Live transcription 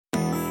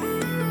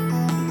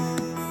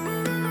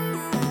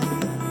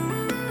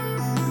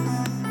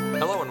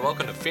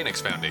welcome to Phoenix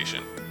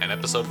Foundation, an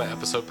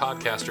episode-by-episode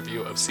podcast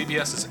review of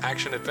CBS's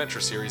action-adventure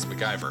series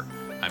MacGyver.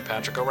 I'm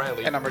Patrick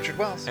O'Reilly. And I'm Richard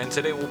Wells. And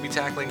today we'll be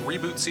tackling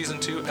Reboot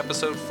Season 2,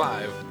 Episode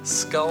 5,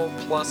 Skull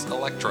plus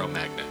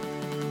Electromagnet.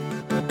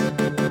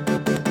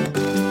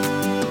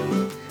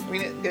 I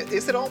mean,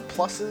 is it all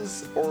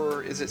pluses,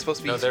 or is it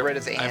supposed to be read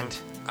as and?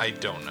 I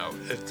don't know.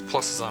 It's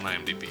pluses on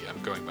IMDb.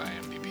 I'm going by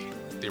IMDb.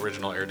 The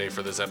original air date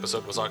for this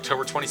episode was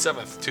October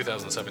 27th,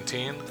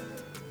 2017.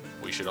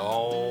 We should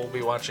all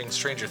be watching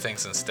Stranger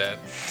Things instead.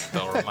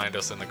 They'll remind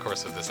us in the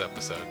course of this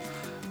episode.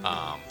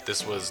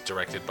 This was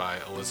directed by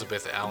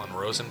Elizabeth Allen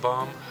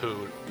Rosenbaum,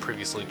 who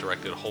previously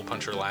directed Hole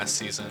Puncher last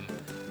season.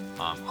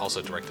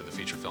 Also directed the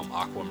feature film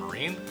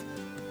Aquamarine.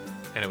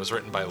 And it was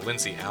written by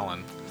Lindsay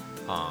Allen.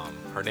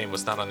 Her name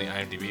was not on the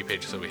IMDb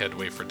page, so we had to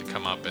wait for it to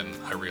come up, and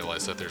I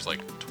realized that there's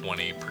like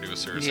 20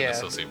 producers and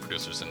associate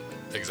producers and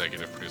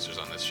executive producers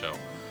on this show.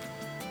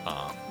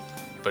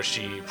 But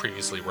she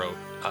previously wrote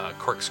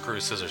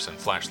Corkscrew, Scissors, and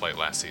Flashlight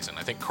last season.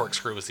 I think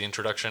Corkscrew was the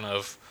introduction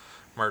of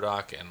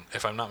Murdoch, and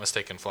if I'm not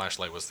mistaken,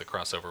 Flashlight was the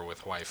crossover with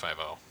Hawaii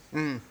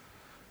Five-0.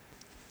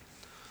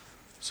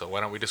 So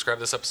why don't we describe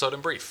this episode in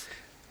brief?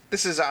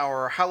 This is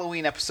our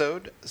Halloween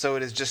episode, so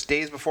it is just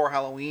days before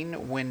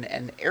Halloween when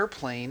an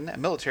airplane, a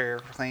military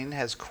airplane,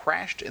 has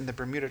crashed in the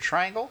Bermuda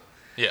Triangle.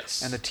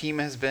 Yes. And the team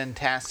has been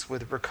tasked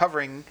with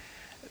recovering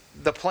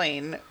the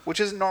plane, which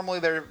isn't normally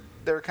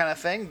their kind of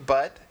thing,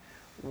 but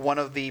one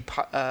of the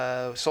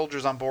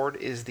soldiers on board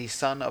is the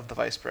son of the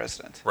vice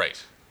president.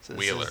 Right. So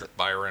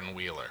Byron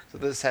Wheeler. So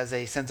this has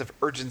a sense of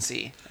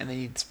urgency, and they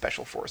need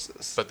special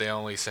forces. But they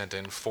only sent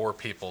in 4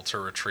 people to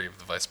retrieve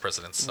the vice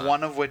president's son.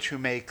 One of which who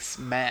makes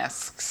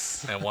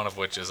masks. And one of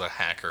which is a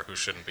hacker who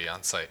shouldn't be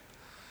on site.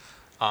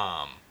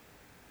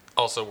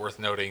 Also worth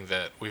noting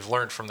that we've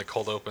learned from the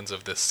cold opens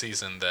of this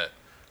season that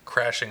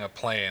crashing a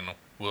plane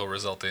will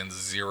result in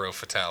 0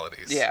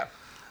 fatalities. Yeah.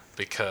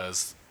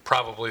 Because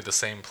probably the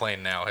same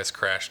plane now has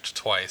crashed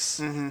twice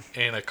in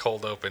a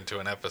cold open to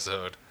an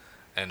episode,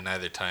 and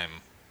neither time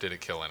did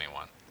it kill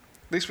anyone.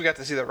 At least we got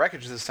to see the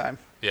wreckage this time.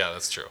 Yeah,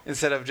 that's true.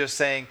 Instead of just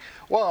saying,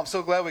 well, I'm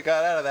so glad we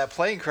got out of that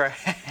plane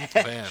crash.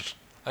 Man,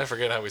 I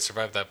forget how we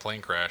survived that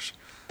plane crash.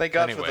 Thank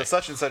God for the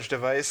such and such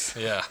device.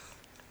 Yeah.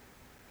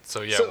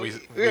 So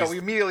we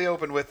immediately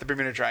opened with the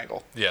Bermuda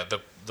Triangle. Yeah,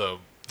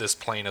 this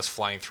plane is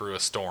flying through a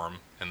storm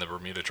in the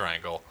Bermuda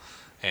Triangle,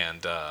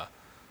 and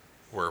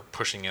we're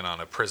pushing in on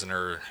a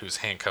prisoner who's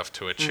handcuffed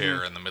to a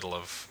chair in the middle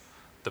of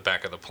the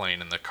back of the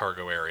plane in the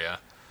cargo area.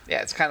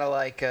 Yeah, it's kind of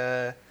like,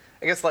 I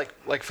guess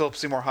like Philip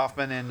Seymour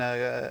Hoffman in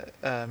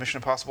Mission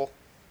Impossible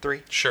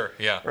 3. Sure,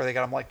 yeah. Where they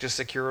got him like just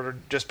secured or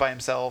just by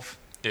himself.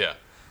 Yeah,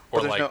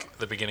 or like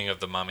the beginning of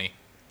The Mummy.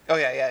 Oh,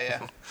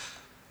 yeah.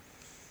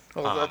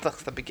 Well,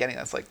 that's the beginning.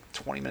 That's like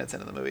 20 minutes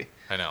into the movie.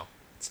 I know.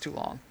 It's too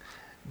long.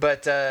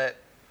 But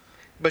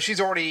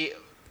she's already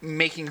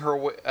making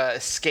her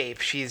escape.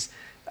 She's...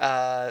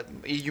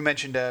 you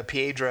mentioned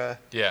Piedra.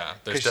 Yeah,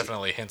 there's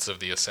definitely hints of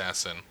the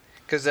assassin.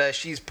 Because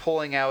she's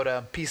pulling out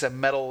a piece of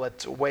metal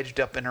that's wedged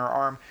up in her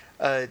arm.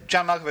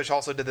 John Malkovich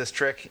also did this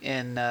trick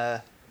in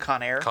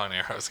Con Air. Con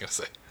Air, I was going to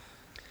say.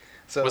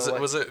 So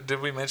was it?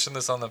 Did we mention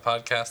this on the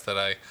podcast that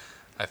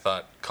I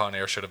thought Con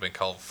Air should have been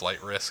called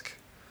Flight Risk?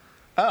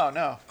 Oh,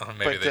 no.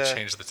 Maybe they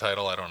changed the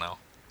title. I don't know.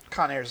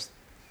 Con Air's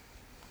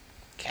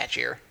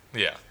catchier.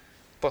 Yeah.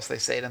 Plus, they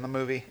say it in the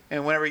movie.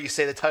 And whenever you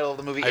say the title of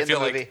the movie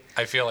movie...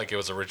 I feel like it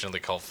was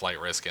originally called Flight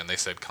Risk, and they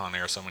said Con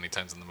Air so many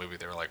times in the movie,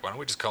 they were like, why don't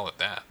we just call it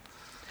that?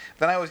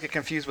 Then I always get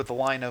confused with the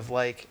line of,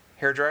 like,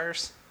 hair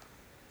dryers.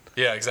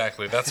 Yeah,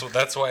 exactly. That's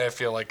why I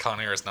feel like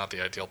Con Air is not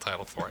the ideal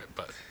title for it,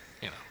 but,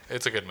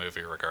 it's a good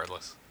movie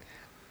regardless.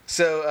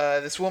 So,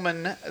 this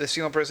woman, this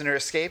female prisoner,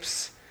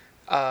 escapes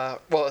her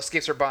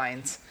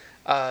binds,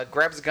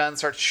 grabs a gun,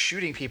 starts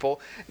shooting people.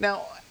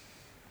 Now...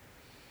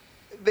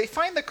 They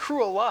find the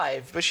crew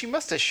alive, but she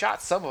must have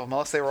shot some of them,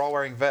 unless they were all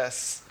wearing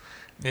vests.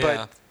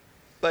 Yeah.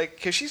 But,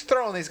 because she's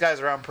throwing these guys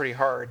around pretty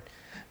hard.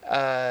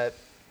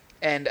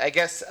 And I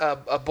guess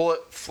a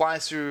bullet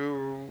flies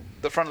through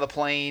the front of the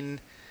plane,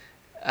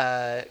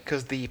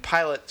 because the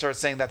pilot starts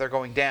saying that they're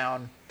going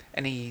down,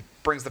 and he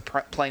brings the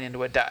plane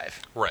into a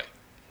dive. Right.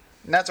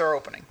 And that's our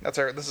opening. This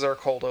is our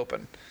cold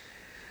open.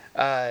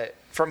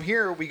 From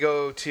here, we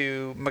go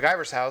to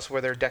MacGyver's house,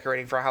 where they're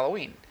decorating for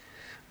Halloween.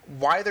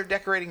 Why they're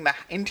decorating the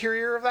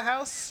interior of the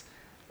house?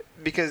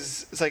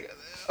 Because it's like,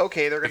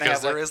 okay, they're going to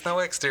have... Because there is no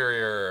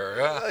exterior.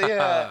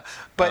 Yeah.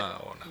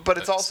 But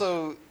it's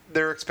also...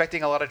 They're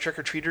expecting a lot of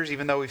trick-or-treaters,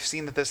 even though we've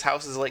seen that this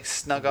house is, like,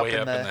 snug up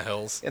in the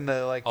hills.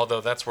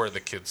 Although that's where the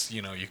kids,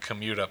 you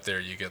commute up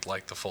there, you get,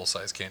 like, the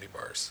full-size candy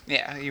bars.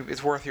 Yeah,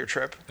 it's worth your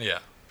trip. Yeah,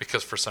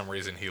 because for some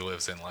reason he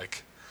lives in,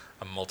 like,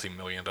 a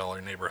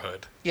multi-million-dollar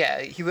neighborhood.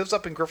 Yeah, he lives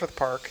up in Griffith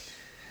Park.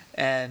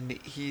 And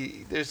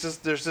there's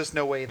just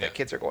no way that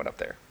kids are going up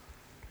there.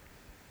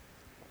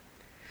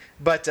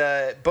 But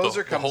Bozer comes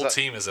up. The whole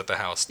team is at the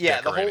house. Yeah,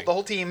 decorating. the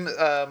whole team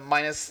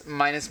minus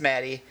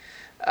Maddie.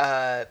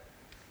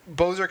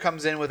 Bozer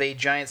comes in with a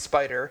giant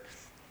spider,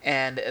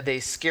 and they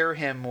scare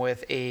him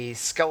with a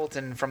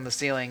skeleton from the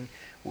ceiling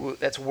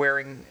that's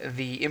wearing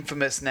the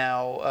infamous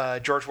now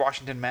George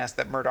Washington mask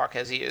that Murdoch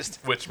has used.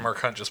 Which Mark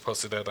Hunt just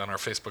posted it on our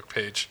Facebook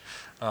page.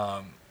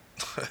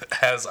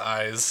 Has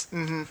eyes,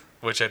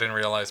 which I didn't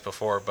realize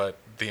before, but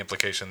the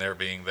implication there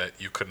being that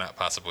you could not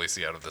possibly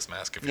see out of this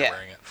mask if you're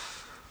wearing it.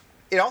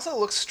 It also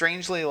looks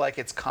strangely like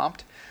it's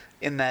comped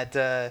in that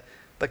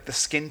like the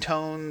skin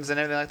tones and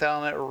everything like that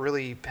on it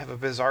really have a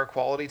bizarre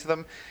quality to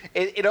them.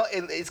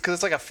 It's because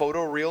it's like a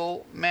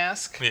photoreal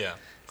mask. Yeah.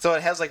 So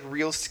it has like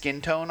real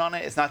skin tone on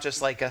it. It's not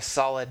just like a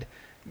solid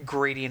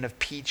gradient of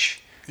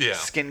peach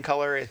skin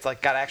color. It's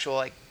like got actual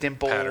like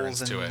dimples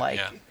patterns and to it, like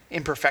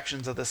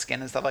imperfections of the skin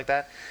and stuff like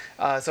that.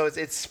 So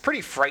it's pretty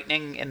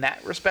frightening in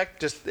that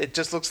respect. It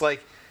just looks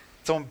like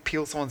someone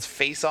peeled someone's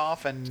face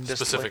off and just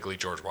specifically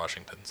George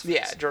Washington's face.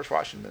 Yeah, George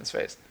Washington's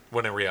face.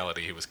 When in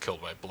reality he was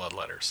killed by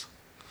bloodletters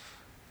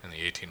in the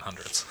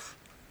 1800s.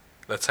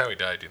 That's how he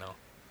died, you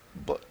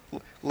know.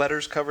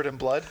 Letters covered in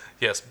blood?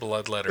 Yes,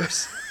 blood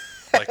letters.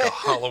 Like a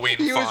Halloween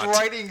font. He was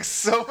writing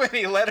so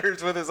many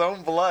letters with his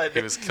own blood.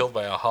 He was killed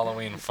by a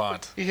Halloween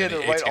font. He had to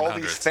write all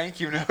these thank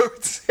you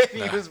notes,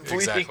 and he was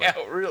bleeding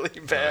out really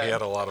bad. No, he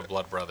had a lot of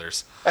blood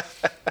brothers.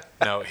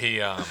 No,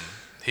 he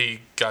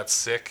got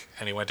sick,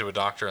 and he went to a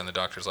doctor, and the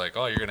doctor's like,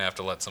 "Oh, you're gonna have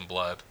to let some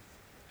blood,"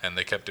 and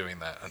they kept doing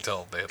that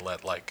until they had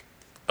let like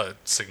a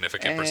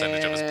significant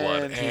percentage of his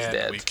blood, and he's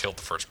dead. We killed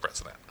the first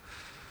president.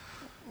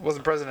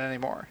 Wasn't president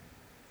anymore.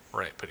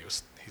 Right, but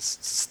he's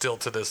still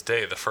to this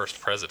day the first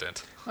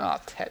president.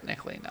 Oh,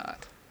 technically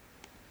not.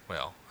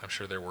 Well, I'm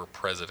sure there were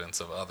presidents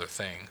of other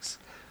things.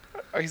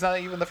 He's not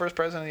even the first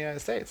president of the United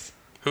States.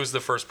 Who's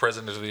the first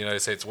president of the United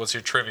States? What's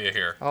your trivia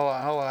here? Hold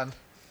on.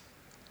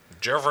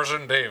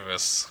 Jefferson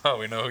Davis. Oh,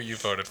 we know who you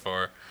voted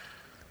for.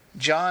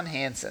 John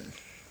Hanson.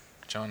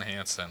 John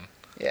Hanson.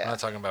 Yeah. I'm not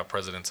talking about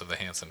presidents of the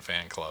Hanson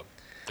fan club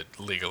that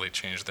legally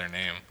changed their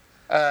name.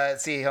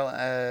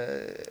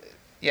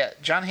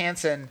 John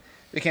Hanson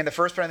became the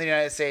first president of the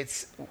United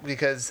States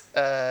because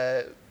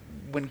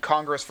when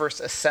Congress first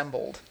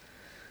assembled,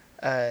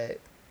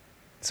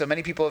 so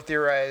many people have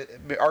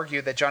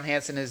argued that John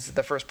Hanson is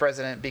the first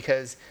president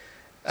because...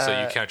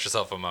 so you count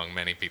yourself among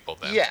many people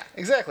then? Yeah,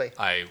 exactly.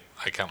 I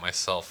count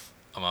myself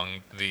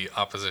among the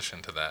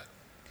opposition to that.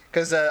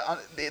 Because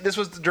this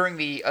was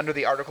under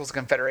the Articles of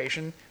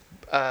Confederation,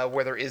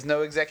 where there is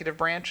no executive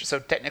branch. So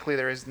technically,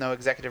 there is no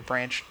executive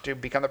branch to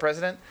become the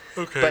president.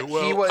 Okay,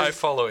 but I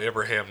follow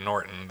Abraham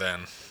Norton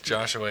then.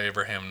 Joshua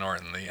Abraham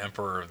Norton, the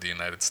Emperor of the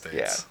United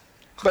States.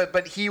 Yeah,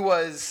 but he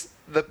was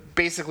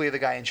basically the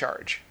guy in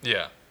charge.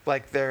 Yeah.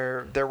 Like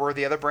there were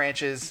the other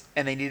branches,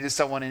 and they needed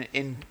someone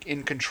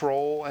in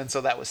control, and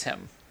so that was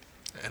him.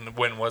 And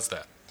when was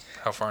that?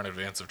 How far in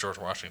advance of George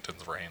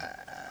Washington's reign?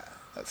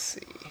 Let's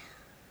see.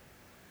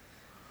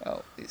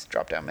 Oh, these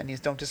drop-down menus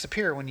don't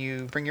disappear when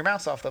you bring your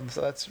mouse off them,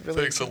 so that's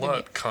really... Thanks a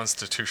lot,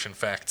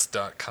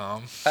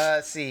 constitutionfacts.com.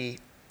 Let's see.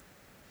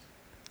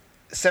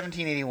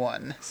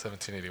 1781.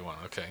 1781,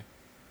 okay.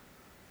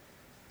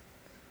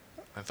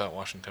 I thought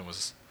Washington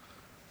was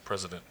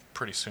president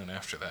pretty soon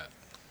after that.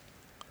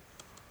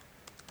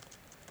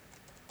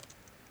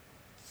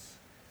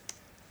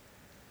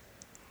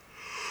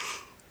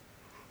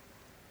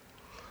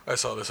 I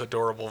saw this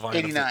adorable vine.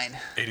 89.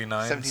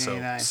 89,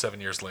 so 7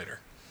 years later.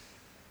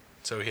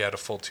 So he had a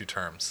full 2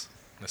 terms,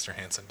 Mr.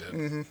 Hanson did.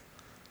 Mm-hmm.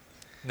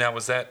 Now,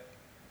 was that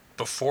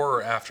before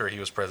or after he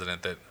was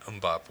president that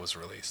Mbop was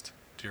released?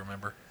 Do you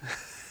remember?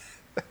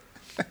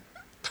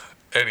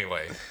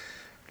 Anyway.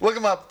 Look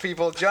him up,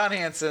 people. John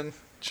Hanson.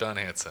 John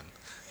Hanson.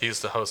 He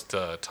used to host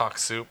Talk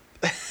Soup,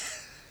 I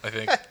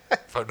think,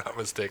 if I'm not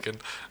mistaken.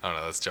 Oh,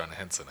 no, that's John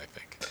Henson, I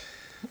think.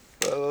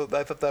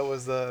 I thought that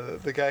was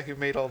the guy who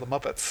made all the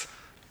Muppets.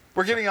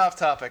 We're getting off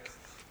topic.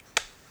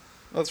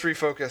 Let's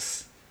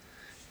refocus.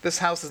 This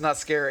house is not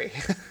scary.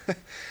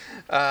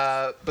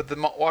 But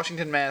the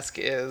Washington mask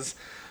is...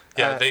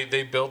 Yeah,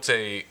 they built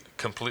a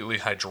completely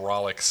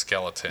hydraulic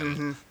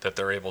skeleton that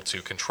they're able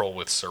to control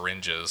with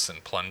syringes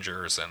and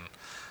plungers.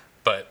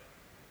 But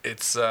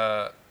it's...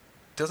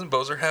 doesn't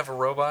Bozer have a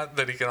robot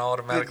that he can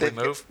automatically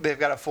move? They've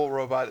got a full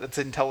robot that's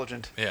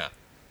intelligent. Yeah.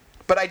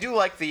 But I do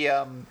like the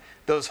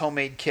those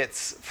homemade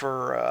kits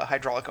for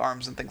hydraulic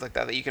arms and things like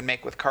that you can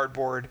make with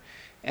cardboard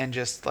and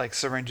just like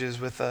syringes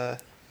with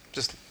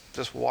just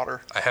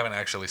water. I haven't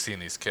actually seen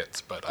these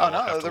kits, but I'll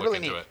have to look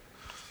into it.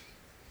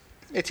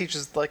 It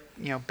teaches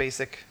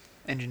basic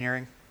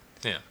engineering.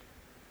 Yeah.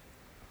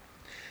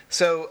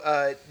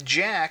 So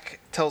Jack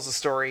tells a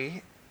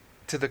story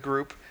to the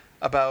group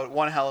about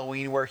one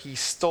Halloween where he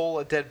stole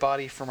a dead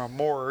body from a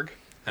morgue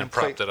and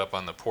propped it up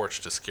on the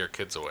porch to scare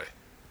kids away.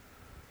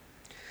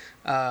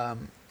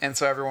 And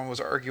so everyone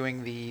was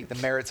arguing the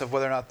merits of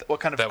whether or not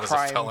what kind of that crime.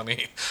 That was a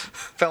felony.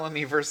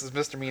 Felony versus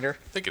misdemeanor.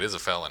 I think it is a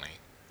felony.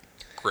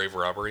 Grave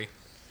robbery.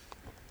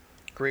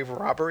 Grave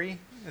robbery?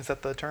 Is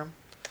that the term?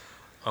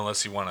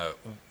 Unless you want to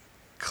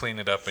clean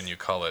it up and you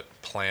call it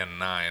Plan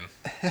 9.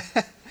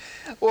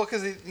 Well,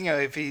 because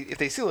if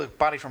they steal a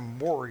body from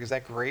a morgue, is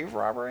that grave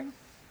robbing?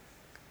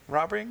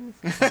 Robbing?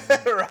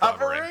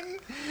 Robbering?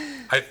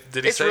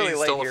 Did he say he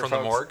stole it from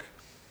the morgue?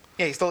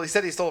 Yeah, he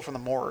said he stole it from the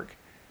morgue.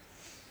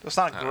 It's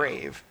not a I don't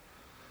grave.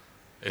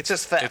 It's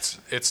just theft.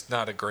 It's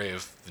not a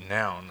grave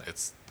noun.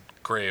 It's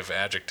grave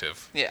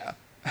adjective. Yeah.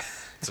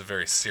 It's a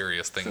very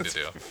serious thing to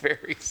do.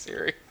 Very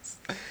serious.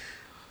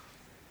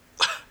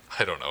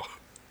 I don't know.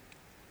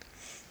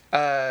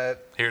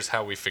 Here's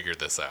how we figured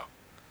this out.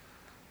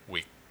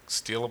 We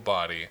steal a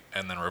body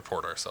and then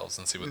report ourselves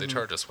and see what they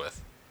charge us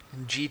with.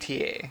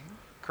 GTA.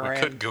 We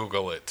could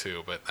Google it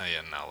too, but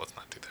yeah, no, let's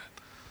not do that.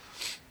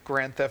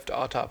 Grand Theft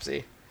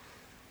Autopsy.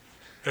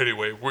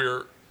 Anyway,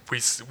 we're I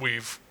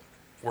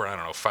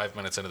don't know 5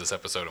 minutes into this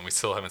episode and we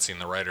still haven't seen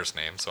the writer's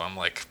name, so I'm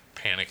like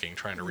panicking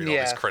trying to read all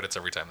these credits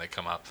every time they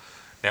come up.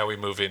 Now we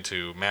move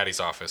into Maddie's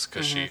office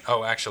because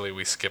actually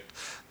we skipped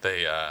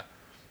the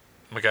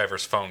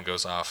MacGyver's phone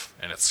goes off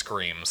and it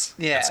screams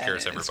and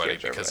scares everybody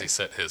because he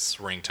set his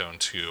ringtone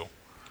to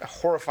a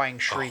horrifying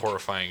shriek. A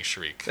horrifying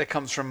shriek that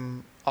comes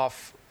from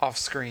off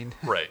screen.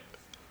 Right.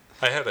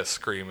 I had a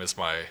scream as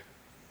my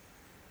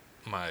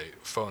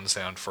phone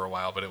sound for a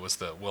while, but it was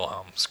the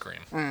Wilhelm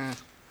scream.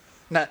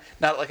 Not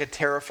like a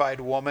terrified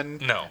woman.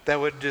 No. That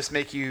would just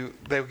make you.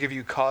 That would give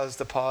you cause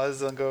to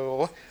pause and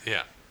go.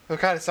 Yeah. Oh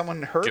God, is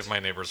someone hurt? Give my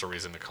neighbors a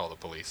reason to call the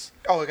police.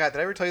 Oh God, did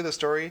I ever tell you the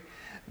story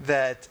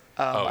that?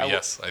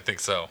 Yes, I think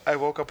so. I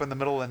woke up in the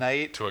middle of the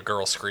night to a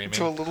girl screaming.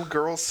 To a little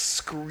girl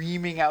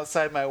screaming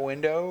outside my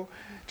window,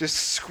 just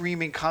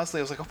screaming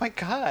constantly. I was like, oh my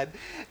God,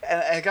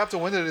 and I got up to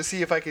the window to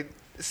see if I could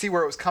see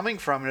where it was coming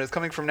from, and it was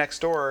coming from next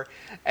door.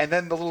 And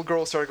then the little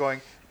girl started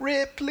going,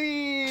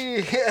 Ripley,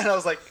 and I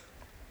was like,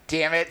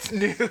 damn it,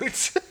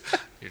 Newt.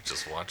 You're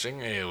just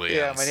watching Aliens.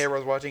 Yeah, my neighbor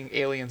was watching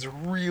Aliens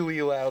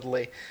really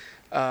loudly.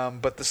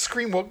 But the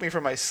scream woke me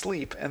from my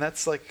sleep, and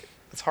that's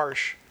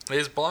harsh.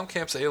 Is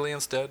Blomkamp's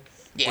Aliens dead?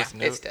 Yeah,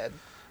 it's dead.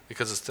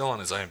 Because it's still on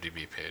his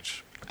IMDb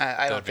page.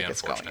 I don't think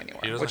it's going anywhere.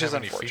 He doesn't which have is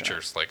any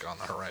features on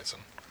the horizon.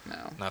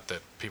 No. Not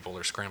that people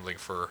are scrambling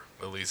for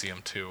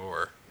Elysium 2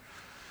 or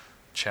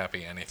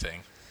Chappie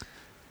anything.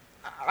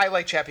 I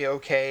like Chappie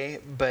okay,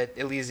 but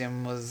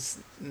Elysium was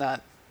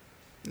not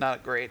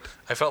great.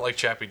 I felt like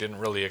Chappie didn't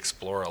really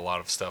explore a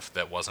lot of stuff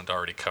that wasn't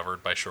already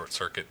covered by Short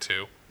Circuit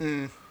 2.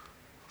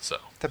 So.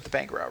 Except the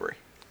bank robbery.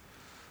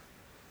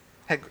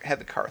 Had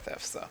the car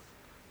thefts, though.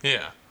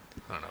 Yeah.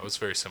 I don't know. It was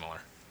very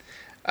similar.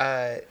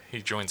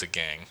 He joins a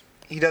gang.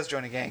 He does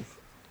join a gang.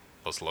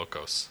 Los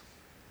Locos.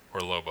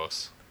 Or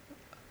Lobos.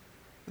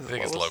 I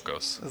think Lobos? It's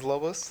Locos. Is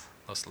Lobos?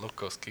 Los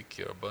Locos kick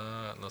your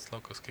butt. Los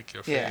Locos kick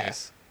your Yeah.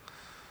 face.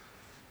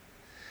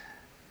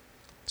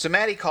 So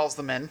Maddie calls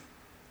them in.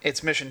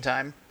 It's mission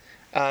time.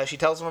 She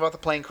tells them about the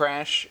plane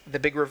crash. The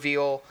big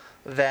reveal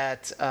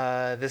that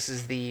this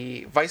is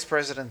the vice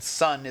president's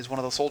son is one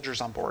of the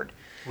soldiers on board.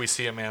 We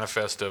see a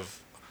manifest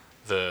of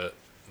the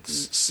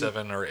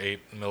 7 or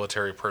 8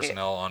 military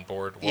personnel on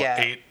board. Well,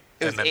 yeah. 8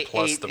 and then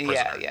plus the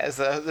prisoner. Yeah.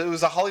 It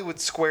was a Hollywood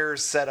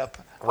Squares setup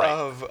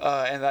of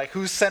and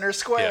who's center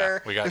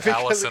square. Yeah, we got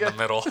Alice in the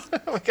middle.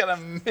 We got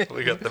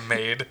we got the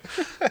maid.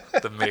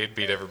 The maid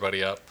beat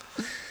everybody up.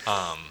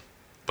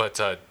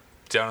 But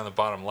down in the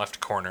bottom left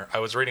corner, I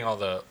was reading all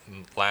the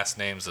last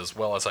names as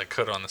well as I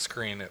could on the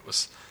screen.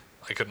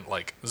 I couldn't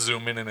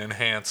zoom in and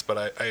enhance, but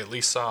I at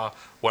least saw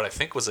what I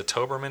think was a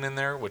Toberman in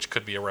there, which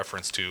could be a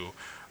reference to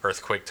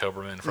Earthquake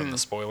Toberman from the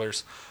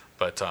spoilers.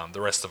 But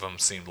the rest of them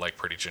seemed like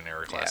pretty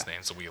generic last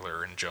names,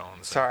 Wheeler and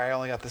Jones. Sorry, I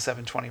only got the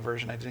 720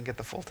 version. I didn't get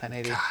the full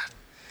 1080. God,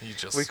 you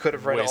just we could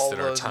have read all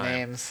those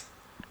names.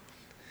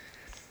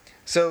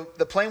 So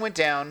the plane went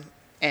down,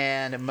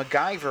 and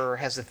MacGyver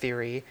has a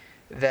theory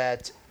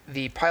that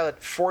the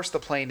pilot forced the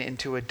plane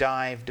into a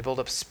dive to build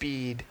up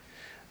speed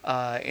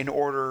in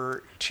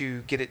order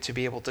to get it to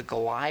be able to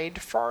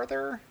glide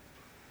farther.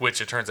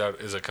 Which it turns out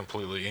is a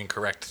completely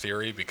incorrect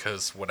theory,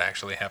 because what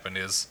actually happened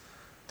is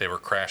they were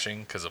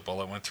crashing because a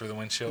bullet went through the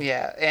windshield.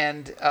 Yeah,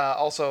 and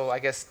also I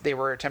guess they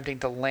were attempting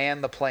to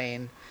land the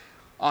plane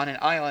on an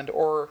island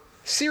or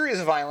series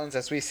of islands,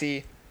 as we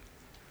see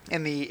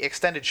in the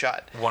extended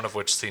shot. One of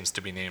which seems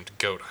to be named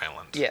Goat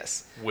Island.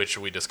 Yes. Which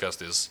we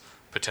discussed is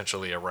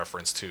potentially a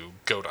reference to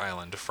Goat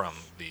Island from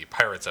the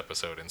Pirates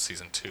episode in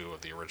season 2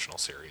 of the original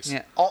series.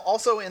 Yeah.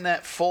 Also, in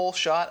that full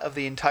shot of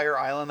the entire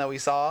island that we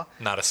saw,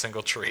 not a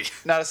single tree.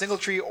 Not a single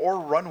tree or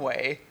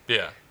runway.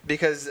 Yeah.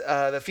 Because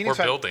the Phoenix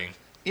building.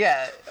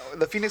 Yeah,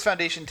 the Phoenix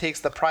Foundation takes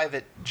the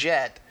private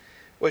jet,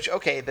 which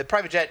the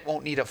private jet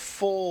won't need a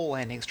full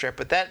landing strip,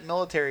 but that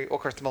military, of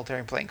course, the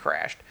military plane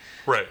crashed.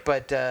 Right.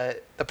 But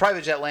the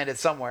private jet landed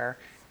somewhere.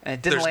 And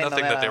it didn't There's land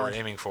nothing on that that they island. were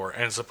aiming for,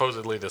 and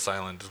supposedly this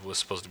island was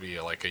supposed to be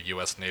a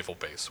U.S. naval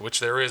base, which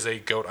there is a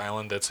Goat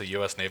Island that's a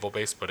U.S. naval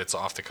base, but it's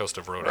off the coast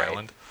of Rhode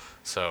Island.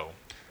 So,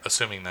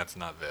 assuming that's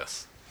not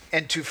this.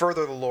 And to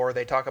further the lore,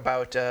 they talk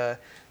about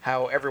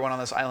how everyone on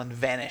this island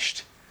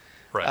vanished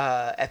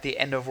at the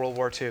end of World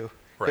War II.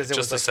 Right,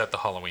 just to set the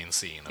Halloween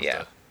scene of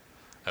the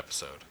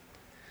episode.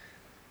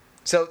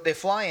 So they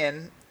fly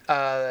in.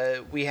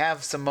 We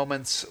have some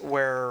moments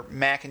where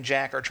Mac and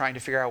Jack are trying to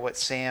figure out what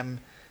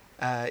Sam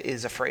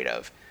is afraid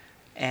of,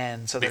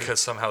 and so because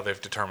somehow they've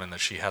determined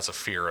that she has a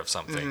fear of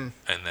something,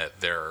 and that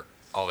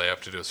all they have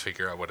to do is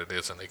figure out what it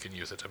is, and they can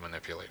use it to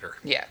manipulate her.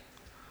 Yeah.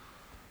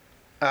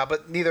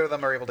 But neither of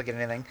them are able to get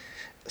anything.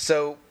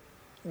 So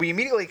we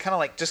immediately kind of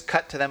like just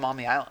cut to them on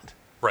the island.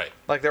 Right.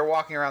 Like they're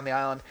walking around the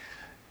island.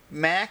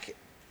 Mac,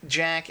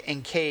 Jack,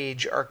 and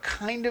Cage are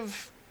kind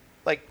of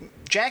like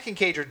Jack and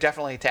Cage are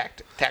definitely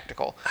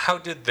tactical. How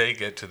did they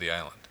get to the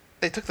island?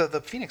 They took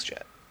the Phoenix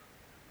jet.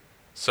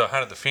 So how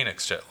did the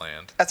Phoenix jet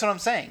land? That's what I'm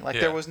saying. Like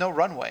Yeah. there was no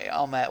runway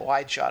on that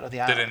wide shot of the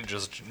They island. didn't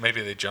just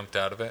maybe they jumped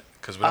out of it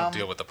because we don't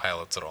deal with the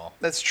pilots at all.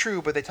 That's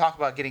true, but they talk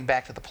about getting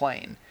back to the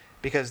plane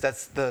because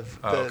that's the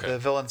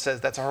villain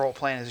says that's her whole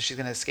plan is she's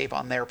going to escape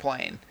on their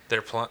plane.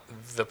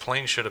 The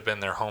plane should have been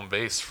their home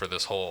base for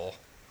this whole.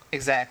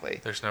 Exactly.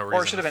 There's no Or it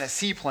reason should have been a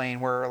seaplane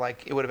where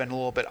like it would have been a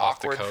little bit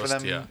Off the awkward for coast,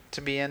 them yeah. to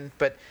be in.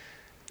 But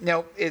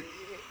no, it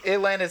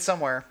landed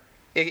somewhere.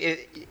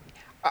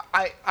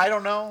 I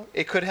don't know.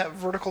 It could have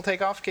vertical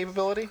takeoff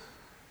capability.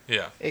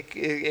 Yeah.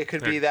 It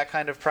could be that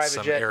kind of private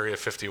Some jet. Area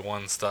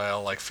 51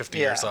 style, like 50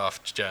 Yeah. years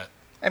off jet.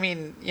 I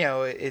mean,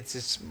 it's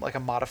just like a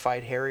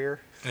modified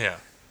Harrier. Yeah.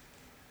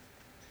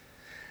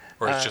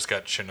 Or it's just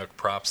got Chinook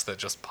props that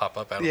just pop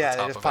up out of the Yeah, top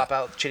they just of pop it.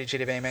 out Chitty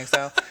Chitty Bang Bang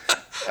style.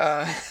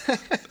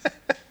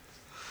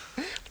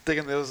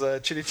 Thinking those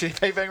Chitty Chitty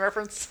Bang Bang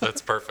reference.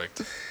 That's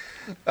perfect.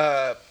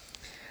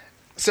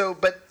 So,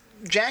 but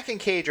Jack and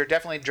Cage are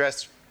definitely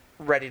dressed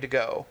ready to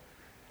go.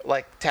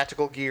 Like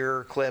tactical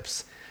gear,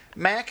 clips.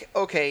 Mac,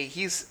 okay,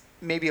 he's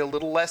maybe a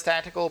little less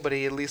tactical, but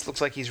he at least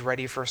looks like he's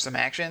ready for some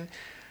action.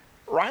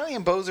 Riley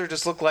and Bozer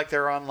just look like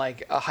they're on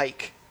like a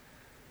hike.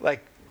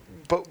 Like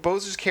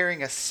Bozer's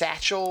carrying a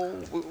satchel.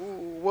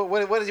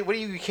 What are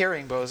you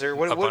carrying,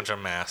 Bozer? A bunch of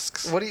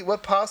masks.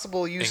 What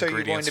possible use are you going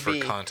Ingredients to for be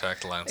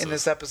contact lenses. in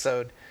this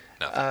episode?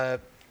 Nothing.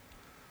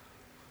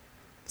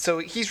 So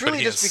he's But really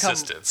he just become.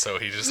 insisted, so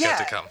he just had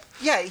to come.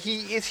 Yeah,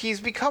 he's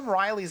become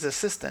Riley's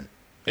assistant,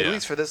 at Yeah.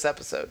 least for this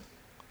episode.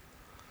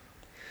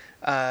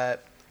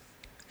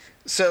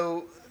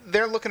 So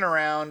they're looking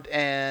around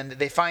and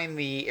they find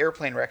the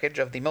airplane wreckage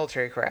of the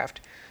military craft,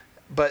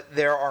 but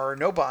there are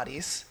no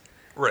bodies.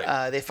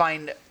 Right. They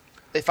find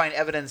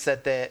evidence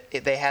that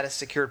they had a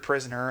secured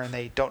prisoner and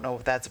they don't know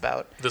what that's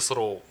about. This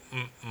little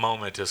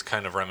moment is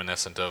kind of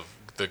reminiscent of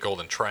the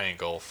Golden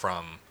Triangle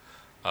from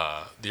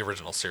the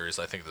original series.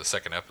 I think the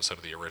second episode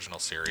of the original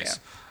series.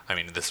 Yeah. I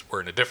mean,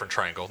 we're in a different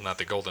triangle, not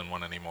the golden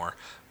one anymore.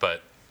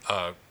 But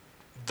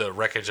the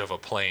wreckage of a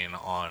plane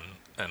on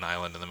an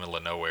island in the middle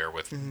of nowhere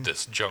with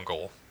this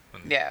jungle.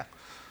 Yeah,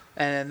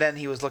 and then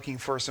he was looking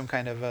for some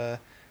kind of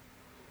a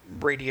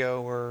radio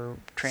or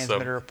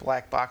transmitter,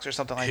 black box or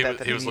something like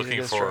that. He was needed to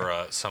looking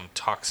destroy. for some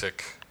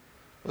toxic.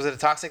 Was it a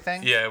toxic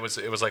thing? Yeah, it was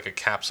like a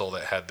capsule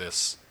that had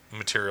this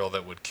material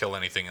that would kill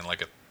anything in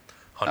like a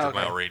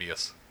 100-mile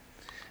radius.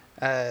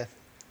 Yeah,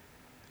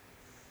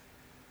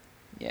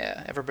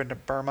 ever been to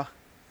Burma?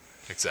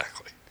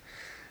 Exactly.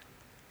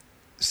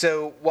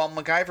 So while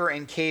MacGyver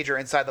and Cage are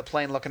inside the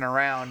plane looking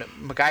around,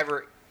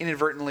 MacGyver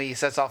inadvertently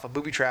sets off a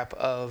booby trap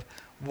of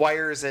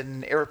wires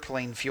and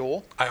airplane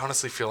fuel. I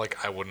honestly feel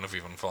like I wouldn't have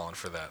even fallen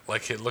for that.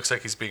 Like, it looks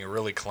like he's being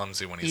really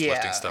clumsy when he's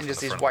lifting stuff and in just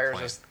the these front wires of the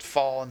plane. just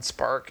fall and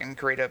spark and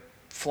create a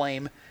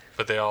flame.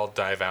 But they all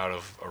dive out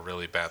of a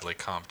really badly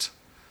comped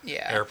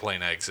Yeah.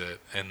 airplane exit,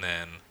 and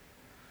then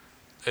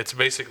it's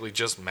basically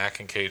just Mac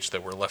and Cage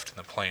that were left in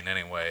the plane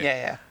anyway.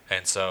 Yeah.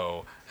 And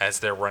so, as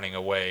they're running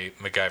away,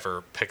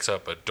 MacGyver picks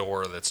up a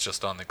door that's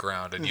just on the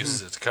ground and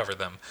uses it to cover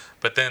them.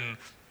 But then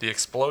the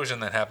explosion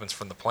that happens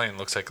from the plane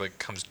looks like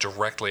comes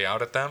directly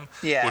out at them,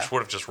 Yeah. which would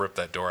have just ripped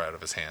that door out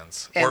of his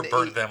hands And or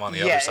burned them on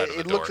the other side of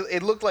the door.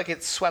 It looked like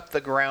it swept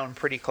the ground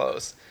pretty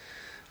close.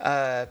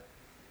 But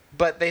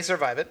they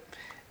survive it.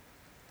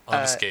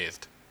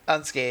 Unscathed.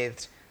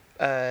 Unscathed.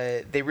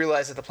 They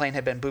realize that the plane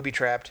had been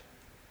booby-trapped.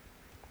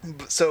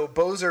 So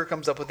Bozer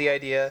comes up with the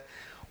idea,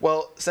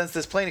 well, since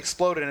this plane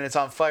exploded and it's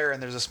on fire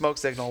and there's a smoke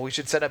signal, we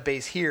should set up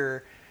base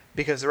here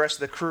because the rest of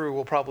the crew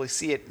will probably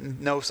see it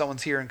and know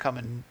someone's here and come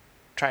and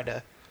try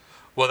to...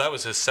 Well, that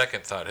was his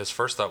second thought. His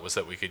first thought was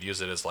that we could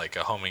use it as like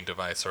a homing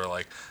device or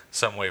like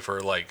some way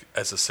for like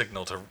as a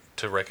signal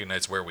to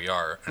recognize where we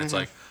are. And it's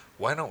like,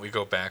 why don't we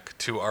go back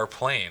to our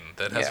plane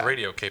that has Yeah.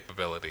 radio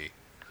capability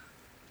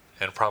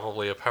and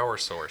probably a power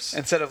source?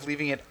 Instead of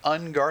leaving it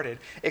unguarded,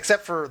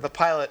 except for the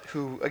pilot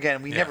who,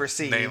 again, we Yeah, never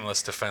see.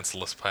 Nameless,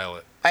 defenseless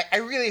pilot. I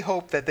really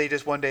hope that they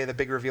just one day the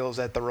big reveal is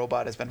that the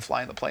robot has been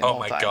flying the plane the Oh whole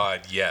my time.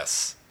 God,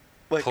 yes.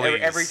 Like Please.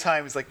 every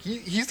time it's like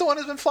he's the one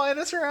who's been flying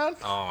us around.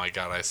 Oh my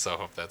God, I so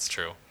hope that's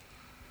true.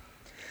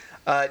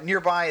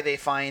 Nearby, they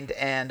find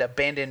an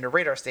abandoned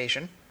radar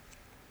station,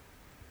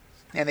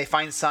 and they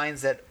find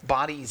signs that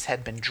bodies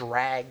had been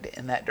dragged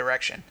in that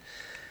direction.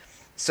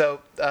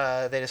 So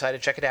they decide to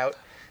check it out.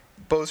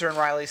 Bozer and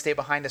Riley stay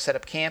behind to set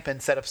up camp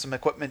and set up some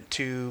equipment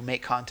to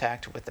make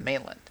contact with the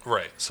mainland.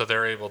 Right. So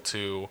they're able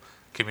to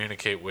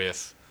communicate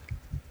with.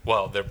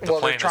 Well, the Well,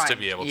 plan they're is to trying-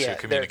 be able yeah, to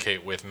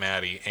communicate with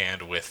Maddie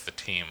and with the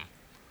team.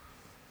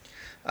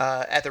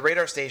 At the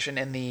radar station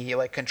in the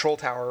control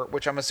tower,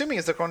 which I'm assuming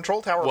is the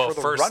control tower Well, for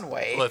the first,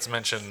 runway. let's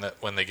mention that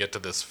when they get to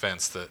this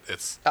fence, that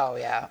it's Oh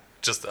yeah,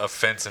 just a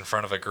fence in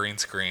front of a green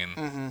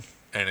screen,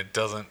 and it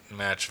doesn't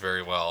match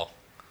very well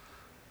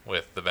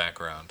with the background.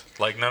 background.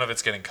 Like, none of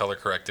it's getting color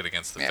corrected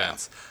against the Yeah.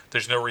 fence.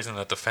 There's no reason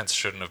that the fence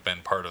shouldn't have been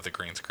part of the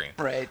green screen.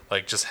 Right.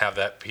 Like, just have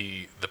that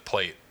be the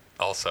plate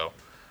also.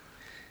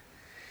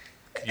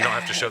 You don't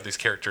have to show these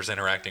characters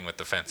interacting with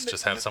the fence.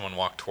 Just have someone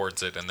walk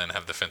towards it and then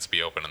have the fence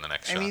be open in the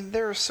next shot. I mean,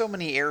 there are so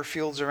many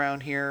airfields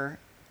around here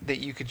that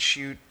you could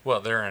shoot. Well,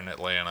 they're in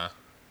Atlanta.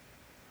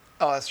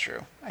 Oh, that's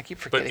true. I keep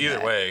forgetting But either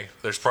that. way,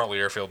 there's probably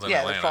airfields in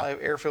yeah, Atlanta. there's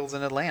probably airfields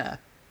in Atlanta.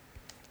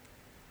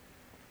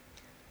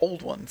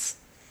 Old ones.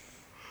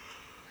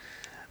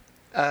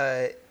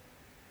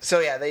 So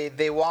yeah,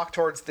 they walk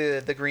towards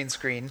the green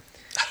screen,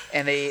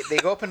 and they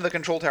go up into the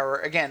control tower.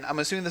 Again, I'm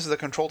assuming this is the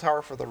control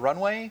tower for the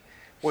runway,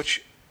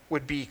 which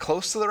would be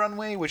close to the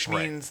runway, which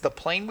Right. means the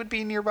plane would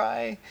be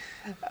nearby.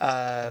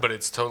 But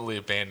it's totally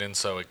abandoned,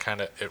 so it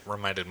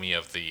reminded me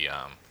of the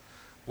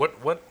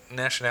what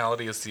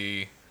nationality is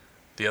the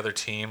other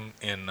team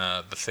in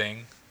the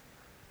Thing?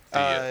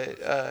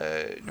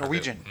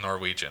 Norwegian.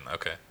 Norwegian.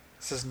 Okay.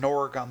 It says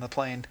Norg on the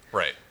plane.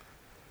 Right.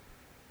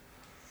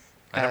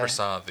 I never Uh,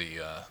 saw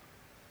the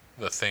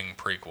Thing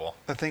prequel.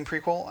 The Thing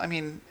prequel. I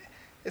mean,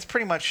 it's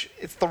pretty much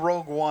it's the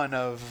Rogue One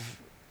of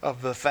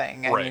the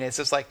Thing. I Right. mean, it's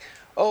just like,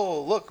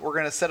 oh look, we're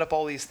gonna set up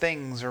all these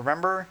things.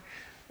 Remember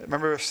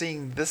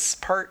seeing this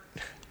part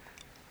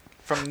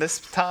from this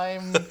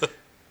time?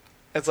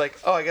 It's like,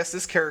 oh, I guess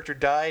this character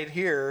died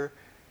here.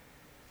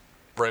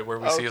 Right where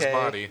we see his Okay.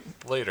 body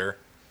later.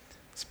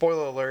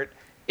 Spoiler alert.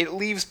 It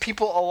leaves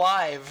people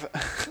alive,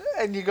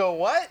 and you go,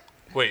 what?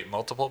 Wait,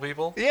 multiple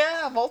people?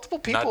 Yeah, multiple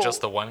people. Not just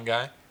the one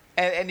guy?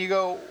 and you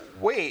go,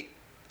 wait,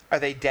 are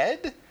they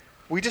dead?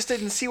 We just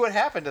didn't see what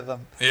happened to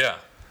them. Yeah.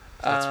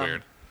 That's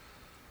weird.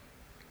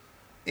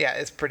 Yeah,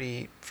 it's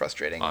pretty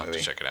frustrating. I'll have movie.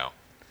 to check it out.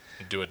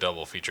 Do a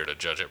double feature to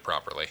judge it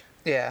properly.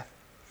 Yeah.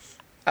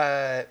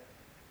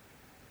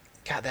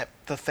 God,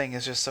 the Thing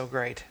is just so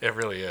great. It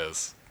really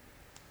is.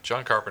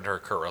 John Carpenter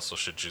and Kurt Russell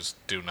should just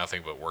do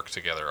nothing but work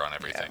together on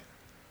everything.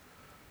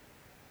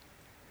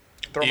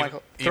 Throw Even-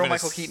 Michael even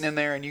Michael as- Keaton in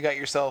there, and you got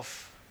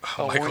yourself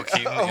Michael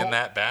Keaton Oh. in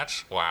that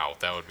batch? Wow,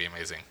 that would be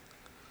amazing.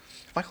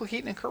 Michael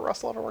Keaton and Kurt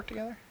Russell ever work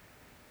together?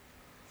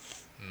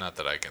 Not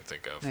that I can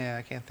think of. Yeah,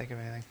 I can't think of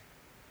anything.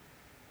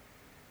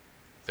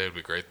 They would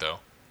be great, though.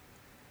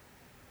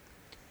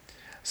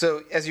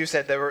 So, as you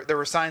said, there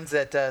were signs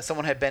that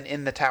someone had been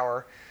in the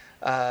tower.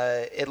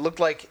 It looked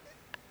like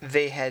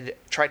they had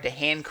tried to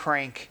hand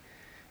crank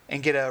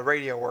and get a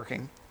radio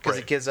working because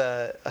Right. it gives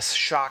a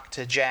shock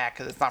to Jack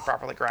because it's not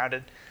properly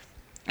grounded.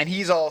 And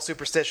he's all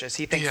superstitious.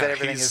 He thinks that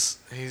everything is...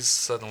 He's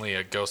suddenly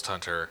a ghost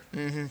hunter.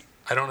 Mm-hmm.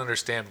 I don't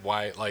understand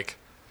why, like,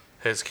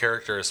 his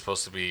character is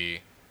supposed to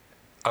be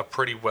a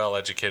pretty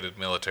well-educated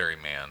military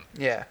man,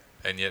 Yeah.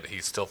 and yet he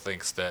still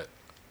thinks that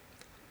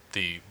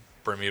the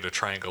Bermuda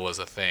Triangle is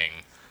a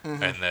thing,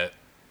 Mm-hmm. and that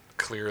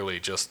clearly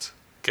just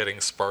getting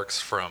sparks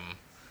from...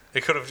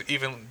 It could have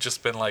even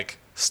just been, like,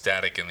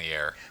 static in the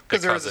air.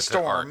 Because there was it a to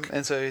storm, arc.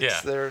 and so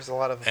there's a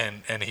lot of...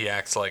 And he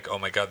acts like, oh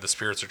my god, the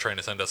spirits are trying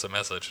to send us a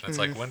message. And it's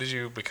Mm-hmm. like, when did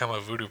you become a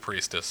voodoo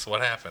priestess?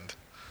 What happened?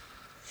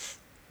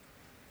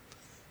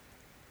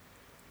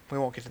 We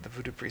won't get to the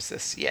voodoo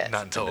priestess yet.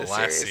 Not until in the this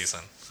last series.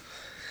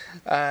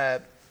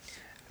 season,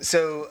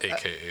 So,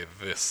 aka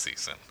this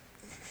season.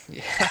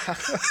 yeah.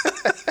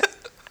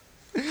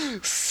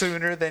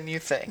 Sooner than you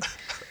think.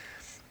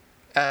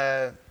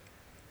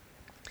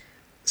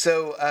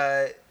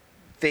 So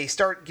they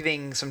start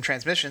getting some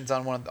transmissions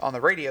on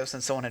the radio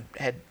since someone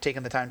had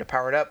taken the time to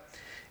power it up,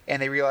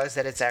 and they realize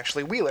that it's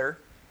actually Wheeler,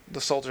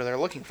 the soldier they're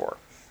looking for.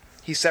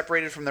 He's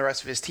separated from the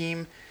rest of his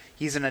team.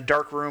 He's in a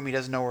dark room. He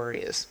doesn't know where he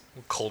is.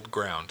 Cold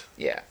ground,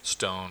 Yeah.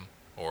 stone,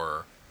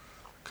 or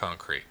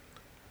concrete.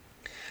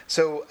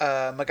 So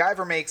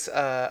MacGyver makes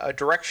a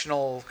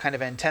directional kind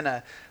of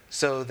antenna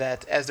so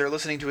that as they're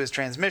listening to his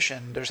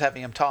transmission, they're just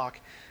having him talk.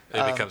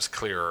 It becomes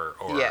clearer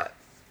or, Yeah,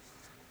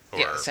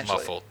 essentially.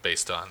 muffled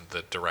based on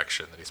the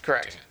direction that he's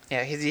Correct. pointing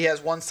it. Yeah, he has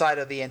one side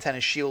of the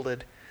antenna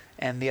shielded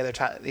and the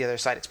other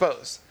side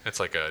exposed. It's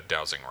like a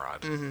dowsing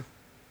rod. Mm-hmm.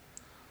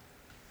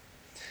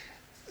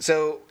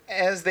 So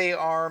as they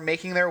are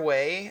making their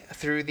way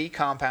through the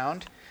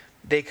compound,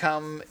 they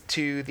come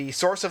to the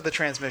source of the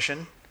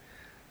transmission,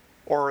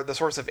 or the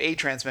source of a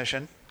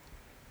transmission,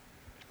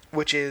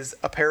 which is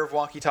a pair of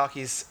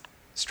walkie-talkies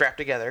strapped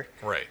together.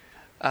 Right.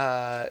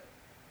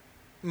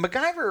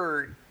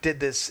 MacGyver did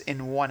this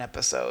in one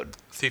episode.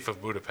 Thief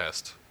of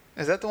Budapest.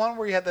 Is that the one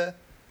where you had the...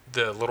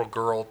 The little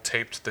girl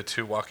taped the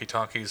two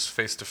walkie-talkies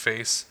face to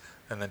face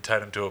and then tied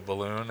them to a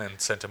balloon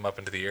and sent them up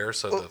into the air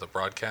so that the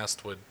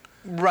broadcast would...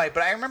 Right,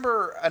 but I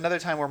remember another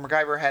time where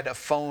MacGyver had a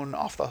phone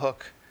off the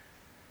hook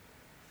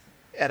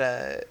at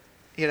a...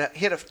 He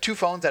had two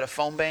phones at a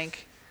phone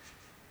bank,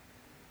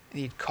 and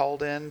he'd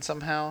called in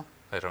somehow.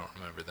 I don't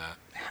remember that.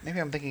 Maybe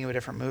I'm thinking of a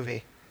different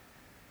movie.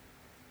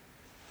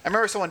 I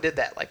remember someone did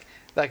that, like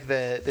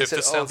they If said,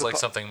 this "Oh, sounds the like call-"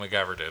 something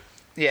MacGyver did,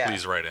 Yeah.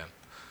 please write in.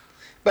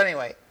 But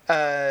anyway,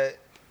 so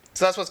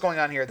that's what's going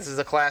on here. This is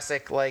a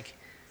classic, like,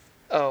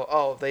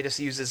 they just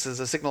use this as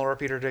a signal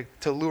repeater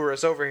to lure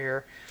us over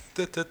here.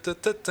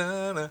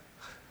 Da-da-da-da-da-da.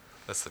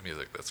 That's the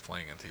music that's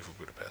playing in Thief of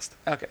Budapest.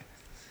 Okay.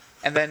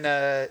 And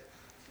then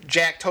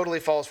Jack totally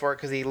falls for it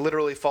because he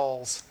literally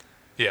falls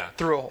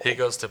through a hole. He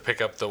goes to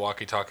pick up the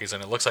walkie-talkies,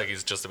 and it looks like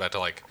he's just about to,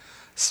 like,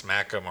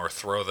 smack them or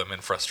throw them in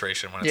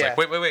frustration when it's like,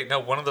 wait, no,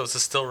 one of those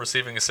is still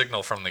receiving a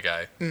signal from the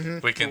guy.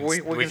 Mm-hmm. We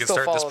can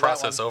start this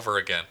process over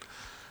again.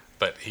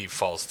 But he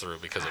falls through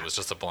because it was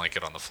just a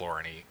blanket on the floor,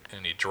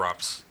 and he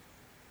drops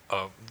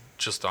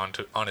just on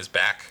his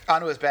back.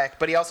 Onto his back,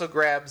 but he also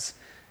grabs,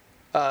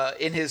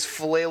 in his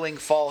flailing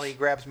fall, he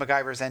grabs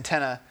MacGyver's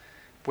antenna,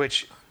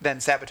 which then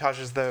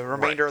sabotages the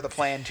remainder of the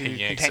plan to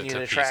continue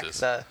to track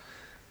the.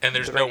 And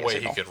there's no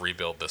way he could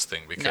rebuild this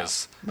thing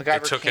because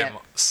it took him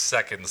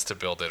seconds to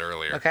build it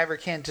earlier.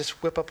 MacGyver can't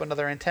just whip up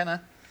another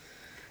antenna.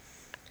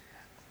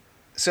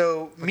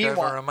 So,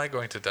 meanwhile... MacGyver, am I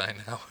going to die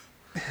now?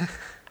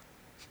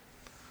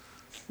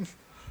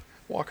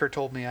 Walker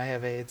told me I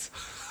have AIDS.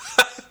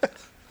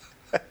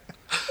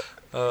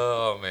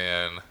 Oh,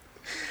 man.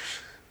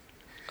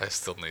 I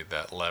still need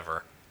that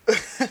lever.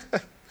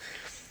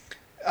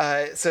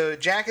 So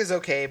Jack is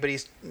okay,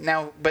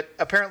 but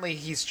apparently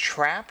he's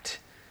trapped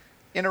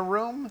in a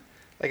room.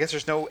 I guess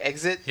there's no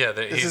exit. Yeah,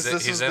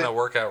 he's in a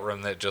workout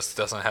room that just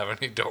doesn't have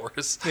any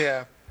doors.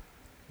 Yeah.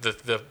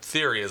 The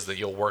theory is that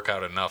you'll work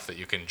out enough that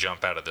you can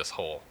jump out of this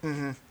hole.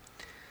 Mm-hmm.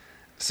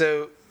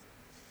 So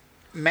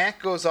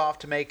Mac goes off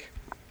to make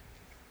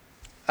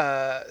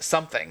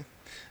something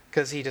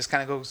because he just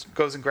kind of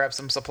goes and grabs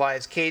some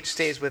supplies. Cage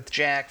stays with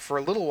Jack for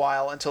a little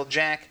while until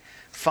Jack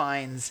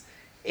finds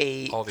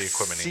all the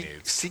equipment he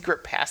needs.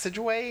 Secret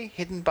passageway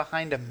hidden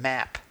behind a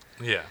map.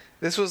 Yeah.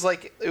 It was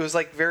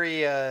like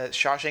very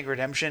Shawshank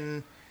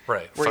Redemption.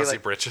 Right. Fuzzy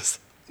britches.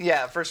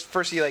 Yeah.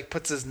 First he like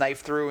puts his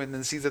knife through and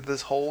then sees that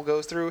this hole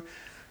goes through.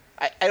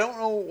 I don't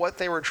know what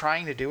they were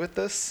trying to do with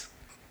this.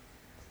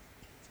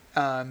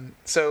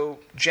 So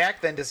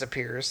Jack then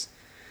disappears.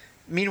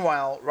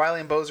 Meanwhile, Riley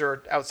and Bozer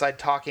are outside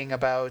talking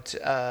about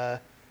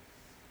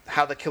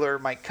how the killer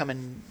might come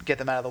and get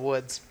them out of the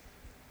woods.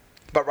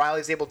 But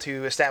Riley's able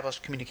to establish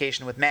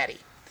communication with Maddie.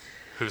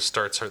 Who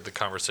starts the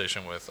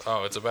conversation with,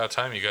 "Oh, it's about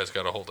time you guys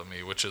got a hold of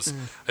me," which is,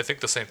 I think,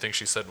 the same thing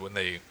she said when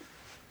they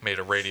made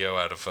a radio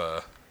out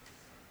of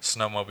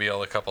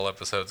Snowmobile a couple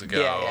episodes ago.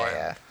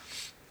 Yeah.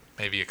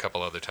 Maybe a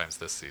couple other times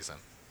this season.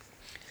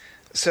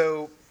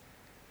 So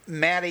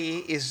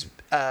Maddie is...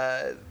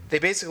 they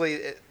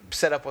basically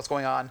set up what's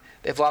going on.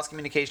 They've lost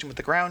communication with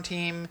the ground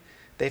team.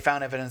 They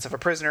found evidence of a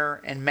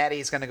prisoner, and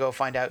Maddie's going to go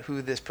find out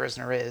who this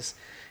prisoner is.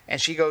 And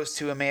she goes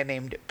to a man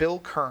named Bill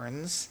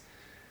Kearns,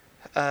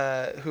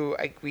 who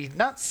we've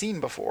not seen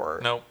before.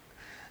 Nope.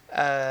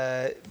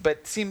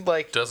 But seemed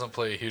like... Doesn't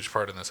play a huge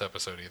part in this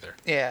episode either.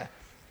 Yeah.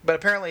 But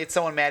apparently it's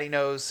someone Maddie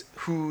knows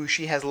who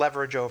she has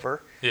leverage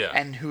over. Yeah.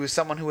 And who is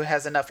someone who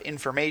has enough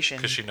information.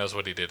 Because she knows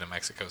what he did in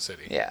Mexico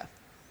City. Yeah.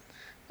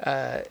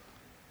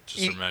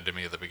 Just reminded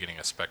me of the beginning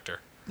of Spectre.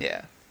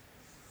 Yeah.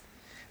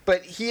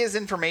 But he has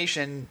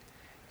information,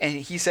 and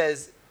he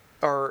says,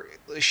 or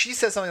she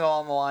says something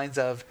along the lines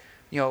of,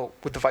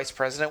 would the vice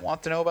president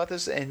want to know about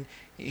this? And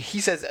he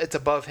says it's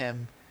above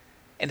him,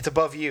 and it's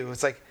above you.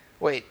 It's like,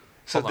 wait,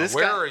 so hold on, this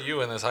where guy... are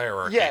you in this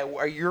hierarchy? Yeah,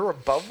 are you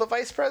above the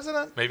vice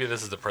president? Maybe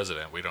this is the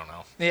president. We don't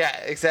know. Yeah,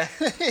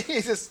 exactly.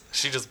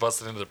 She just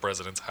busted into the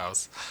president's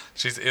house.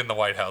 She's in the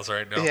White House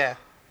right now.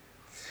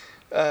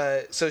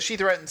 Yeah. So she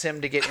threatens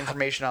him to get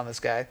information on this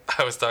guy.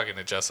 I was talking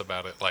to Jess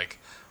about it. Like,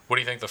 what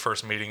do you think the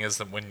first meeting is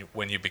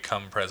when you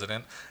become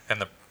president?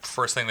 And the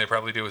first thing they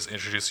probably do is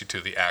introduce you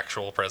to the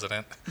actual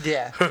president.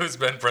 Yeah. Who's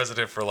been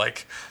president for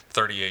like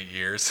 38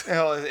 years.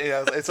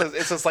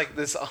 It's just like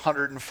this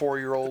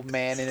 104-year-old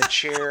man in a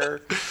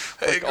chair.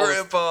 Hey,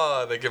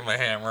 Grandpa! They give him a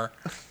hammer.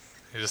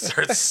 He just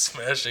starts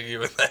smashing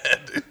you in the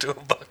head into a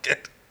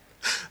bucket.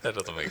 That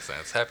doesn't make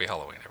sense. Happy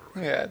Halloween,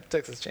 everybody. Yeah,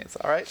 Texas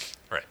Chainsaw, right?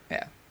 Right.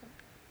 Yeah.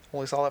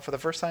 Only saw that for the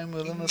first time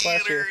within this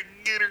last year.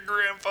 Get her,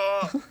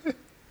 Grandpa!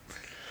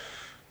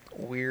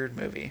 Weird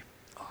movie.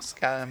 Awesome.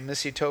 Gotta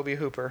miss you, Toby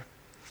Hooper.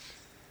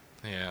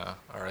 Yeah,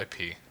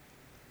 R.I.P.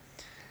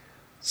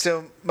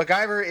 So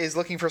MacGyver is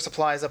looking for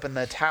supplies up in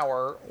the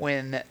tower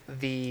when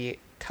the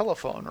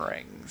telephone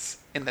rings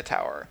in the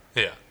tower.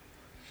 Yeah.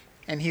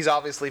 And he's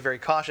obviously very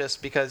cautious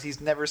because he's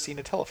never seen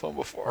a telephone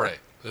before. Right.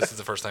 This is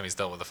the first time he's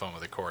dealt with a phone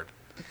with a cord.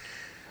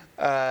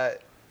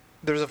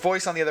 There's a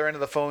voice on the other end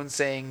of the phone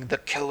saying, "The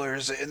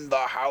killer's in the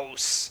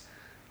house."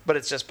 But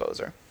it's just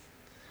Bozer.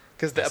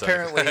 Because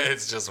apparently...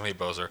 It's just me,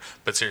 Bozer.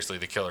 But seriously,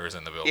 the killer is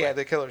in the building. Yeah,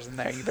 the killer's in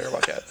there. You better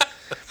watch out.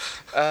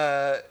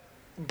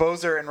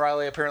 Bozer and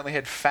Riley apparently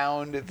had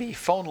found the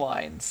phone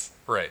lines.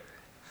 Right.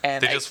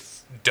 And they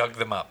just dug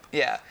them up.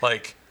 Yeah.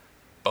 Like,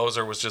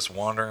 Bozer was just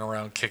wandering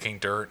around kicking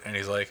dirt, and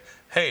he's like,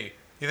 "Hey,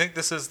 you think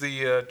this is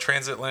the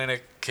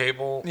transatlantic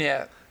cable?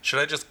 Yeah. Should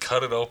I just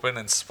cut it open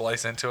and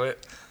splice into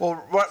it?"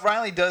 Well,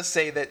 Riley does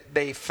say that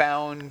they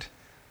found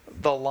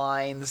the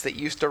lines that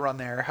used to run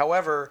there.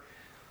 However...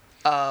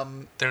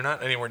 they're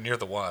not anywhere near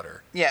the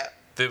water. Yeah.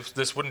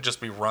 This wouldn't just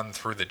be run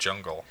through the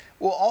jungle.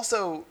 Well,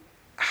 also,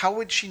 how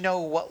would she know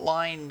what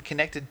line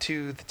connected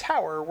to the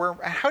tower?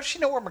 How did she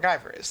know where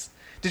MacGyver is?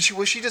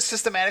 Was she just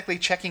systematically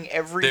checking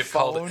every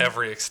phone? They've called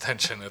every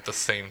extension at the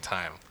same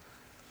time.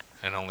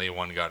 and only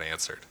one got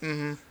answered.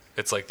 Mm-hmm.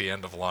 It's like the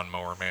end of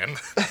Lawnmower Man.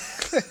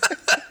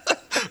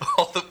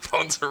 All the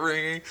phones are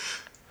ringing.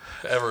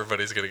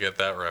 Everybody's going to get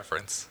that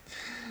reference.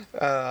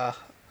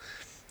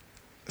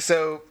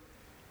 So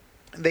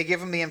they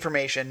give him the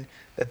information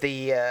that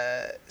the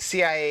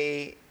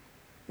CIA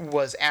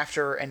was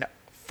after a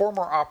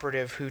former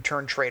operative who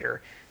turned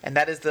traitor, and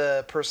that is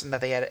the person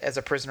that they had as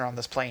a prisoner on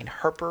this plane,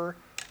 Harper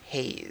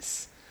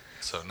Hayes.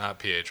 So not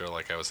Pietro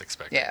like I was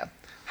expecting. Yeah.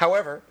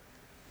 However,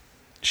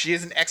 she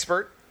is an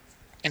expert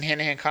in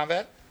hand-to-hand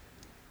combat.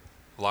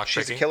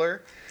 She's a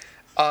killer.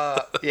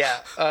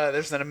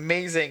 There's an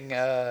amazing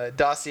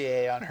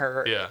dossier on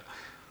her.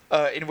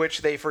 Yeah. In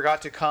which they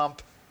forgot to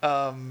comp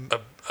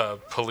a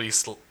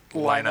police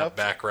lineup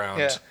background.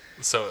 Yeah.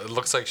 So it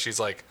looks like she's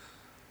like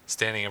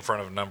standing in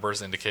front of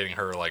numbers indicating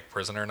her like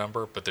prisoner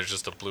number, but there's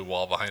just a blue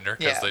wall behind her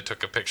because they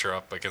took a picture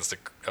up against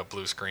a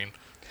blue screen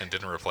and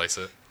didn't replace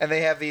it. And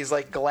they have these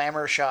like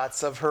glamour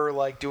shots of her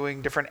like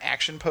doing different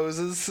action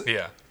poses.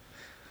 Yeah.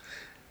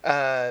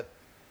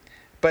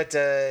 But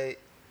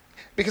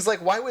because like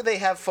why would they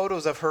have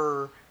photos of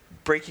her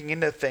breaking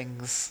into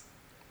things?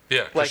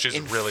 Yeah, because like she's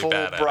in really full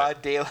bad at broad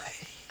it.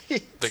 daylight.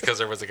 Because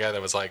there was a guy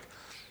that was like,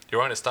 "You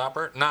want to stop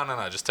her? No,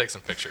 just take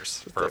some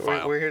pictures for a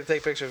file. We're here to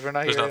take pictures. We're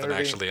not There's here to nothing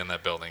intervene." actually in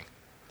that building.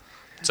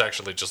 It's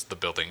actually just the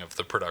building of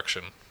the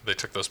production. They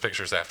took those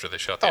pictures after they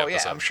shot the episode.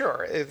 Oh yeah, I'm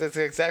sure. That's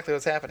exactly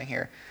what's happening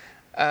here.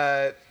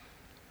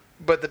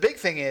 But the big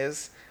thing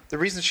is, the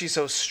reason she's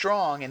so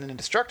strong and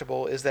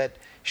indestructible is that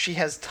she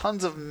has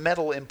tons of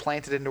metal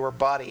implanted into her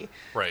body.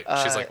 Right.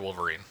 She's like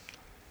Wolverine.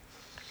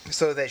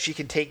 So that she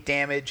can take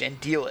damage and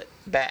deal it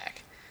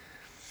back.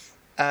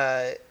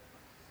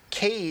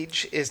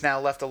 Cage is now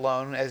left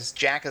alone as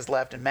Jack has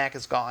left and Mac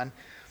is gone.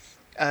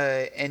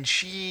 And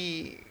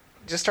she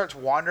just starts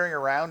wandering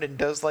around and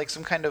does like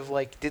some kind of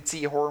like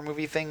ditzy horror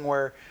movie thing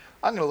where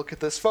I'm going to look at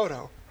this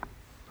photo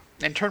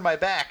and turn my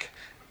back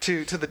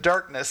to the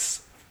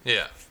darkness.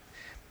 Yeah.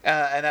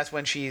 And that's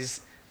when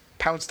she's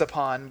pounced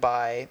upon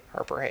by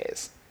Harper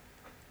Hayes.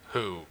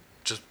 Who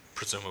just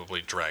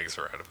presumably drags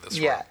her out of this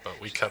Yeah. room,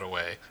 but we cut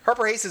away.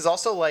 Harper Hayes is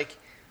also like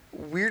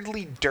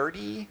weirdly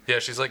dirty. Yeah,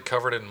 she's like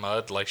covered in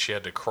mud, like she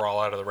had to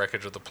crawl out of the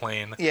wreckage of the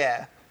plane.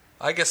 Yeah.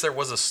 I guess there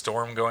was a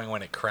storm going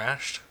when it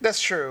crashed,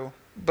 That's true.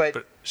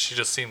 But she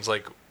just seems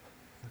like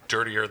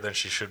dirtier than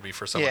she should be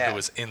for someone who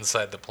was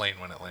inside the plane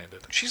when it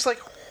landed. she's like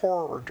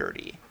horror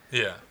dirty.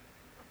 Yeah.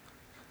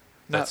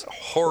 That's Not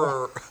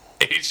horror.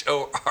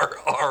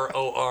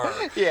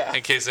 HORROR. Yeah.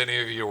 In case any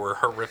of you were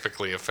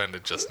horrifically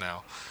offended just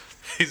now.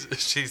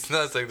 She's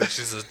not saying that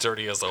she's as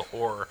dirty as a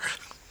whore.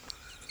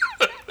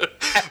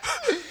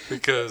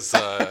 because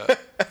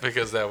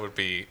that would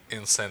be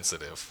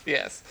insensitive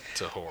Yes.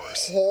 to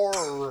whores.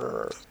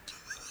 Horror.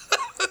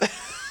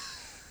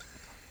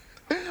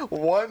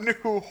 One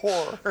who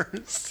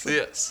horrors.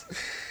 Yes.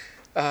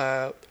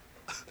 WHORER.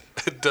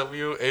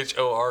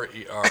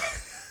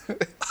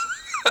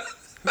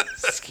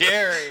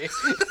 Scary.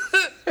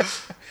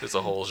 There's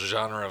a whole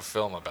genre of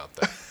film about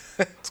that.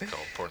 It's called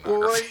Well,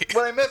 pornography.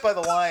 what I meant by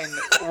the line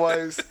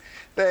was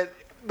that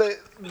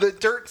the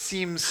dirt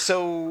seems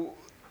so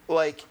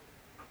like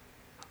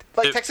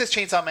Texas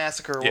Chainsaw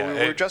Massacre, what we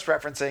were just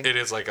referencing. It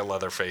is like a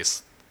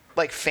Leatherface.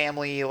 Like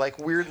family, like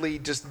weirdly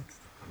just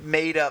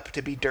made up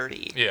to be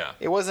dirty. Yeah.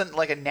 It wasn't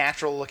like a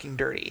natural looking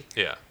dirty.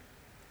 Yeah.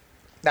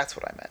 That's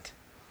what I meant.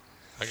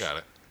 I got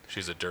it.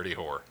 She's a dirty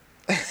whore.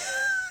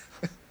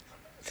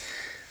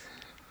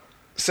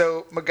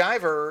 So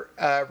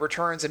MacGyver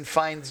returns and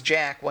finds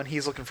Jack when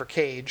he's looking for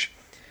Cage,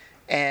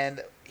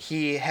 and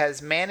he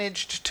has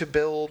managed to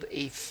build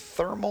a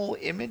thermal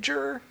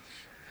imager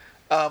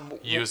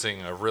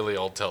Using a really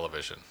old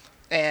television.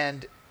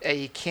 and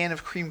a can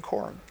of cream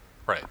corn.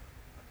 Right.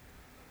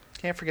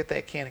 Can't forget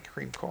that can of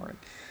cream corn.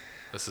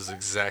 This is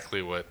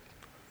exactly what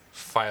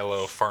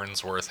Philo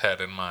Farnsworth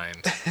had in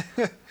mind.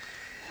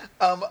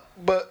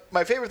 But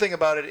my favorite thing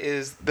about it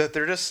is that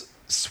they're just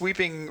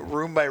sweeping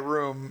room by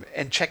room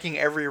and checking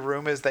every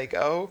room as they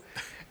go.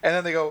 And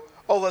then they go,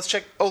 oh, let's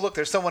check. Oh, look,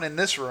 there's someone in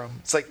this room.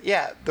 It's like,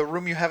 yeah, the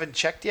room you haven't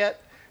checked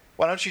yet?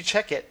 Why don't you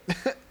check it?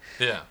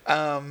 Yeah.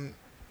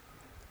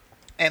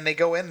 And they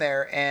go in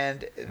there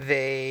and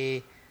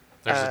they...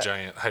 There's a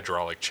giant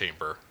hydraulic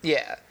chamber.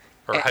 Yeah.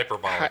 Or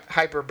hyperbolic.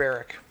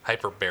 Hyperbaric.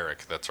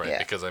 Hyperbaric, that's right. Yeah.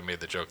 Because I made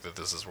the joke that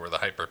this is where the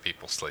hyper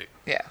people sleep.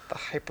 Yeah, the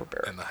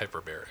hyperbaric. In the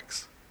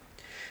hyperbarics.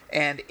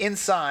 And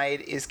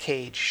inside is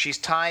Cage. She's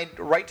tied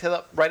right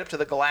up to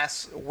the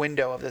glass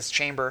window of this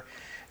chamber,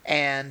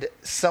 and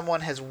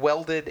someone has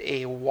welded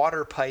a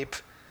water pipe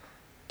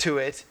to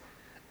it,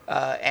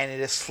 and it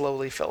is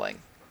slowly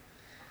filling.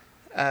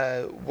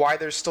 Why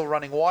there's still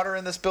running water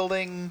in this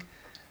building,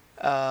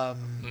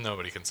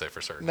 Nobody can say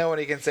for certain.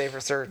 nobody can say for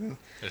certain.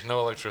 There's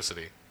no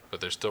electricity,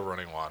 but they're still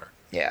running water.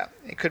 Yeah,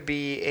 it could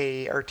be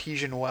a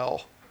artesian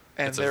well,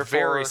 and It's a therefore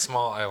very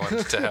small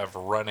island to have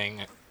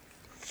running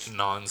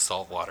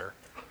non-salt water.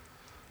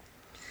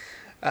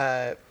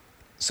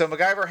 So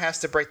MacGyver has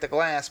to break the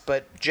glass,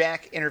 but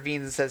Jack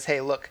intervenes and says,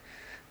 hey, look,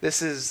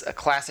 this is a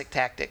classic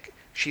tactic.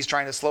 She's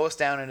trying to slow us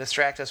down and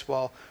distract us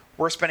while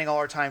we're spending all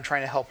our time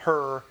trying to help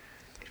her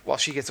while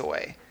she gets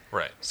away.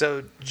 Right.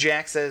 So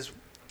Jack says,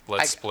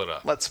 Let's split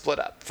up. Let's split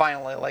up.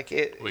 Finally,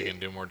 we can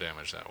do more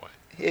damage that way.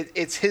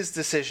 It's his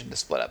decision to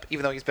split up,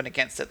 even though he's been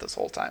against it this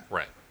whole time.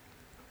 Right.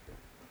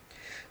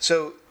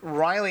 So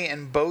Riley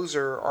and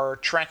Bozer are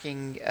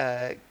tracking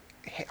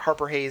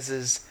Harper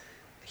Hayes'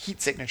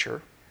 heat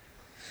signature.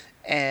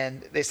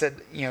 And they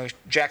said,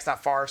 Jack's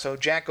not far, so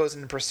Jack goes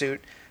in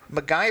pursuit.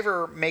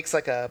 MacGyver makes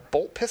like a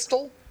bolt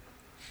pistol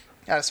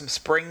out of some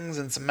springs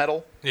and some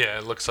metal. Yeah,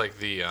 it looks like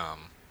the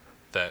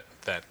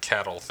that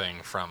cattle thing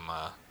from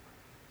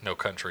No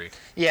Country.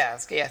 Yeah,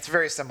 it's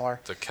very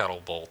similar. The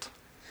kettle bolt.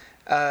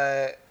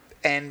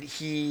 And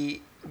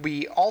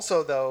we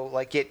also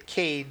though get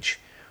Cage,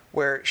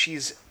 where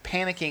she's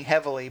panicking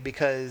heavily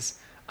because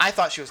I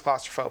thought she was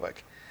claustrophobic.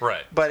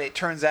 Right. But it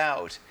turns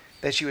out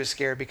that she was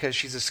scared because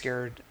she's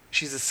scared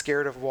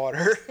of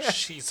water.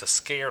 She's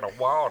scared of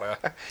water.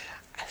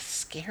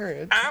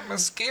 Scared? I'm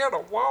scared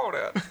of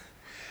water.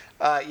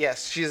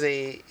 Yes, she's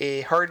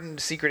a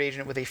hardened secret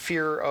agent with a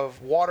fear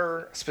of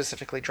water,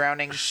 specifically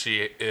drowning.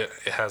 It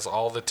has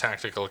all the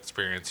tactical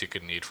experience you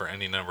could need for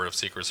any number of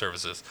secret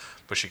services,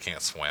 but she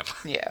can't swim.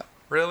 Yeah.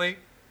 Really?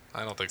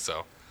 I don't think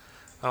so.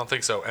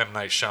 M.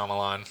 Night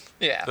Shyamalan.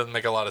 Yeah. Doesn't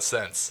make a lot of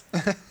sense.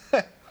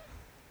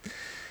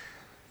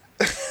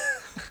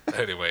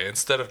 Anyway,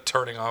 instead of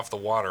turning off the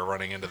water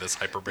running into this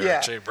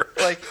hyperbaric chamber.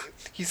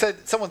 He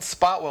said someone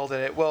spot welded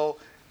it. Well,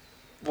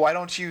 why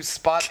don't you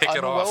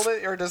unweld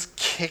it or just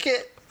kick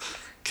it?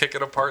 Kick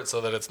it apart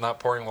so that it's not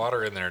pouring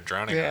water in there and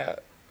drowning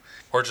it.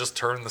 Or just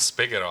turn the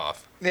spigot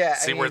off. Yeah.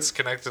 See where it's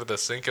connected to the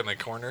sink in the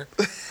corner?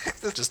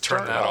 just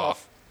turn that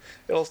off.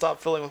 It'll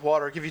stop filling with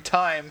water. Give you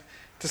time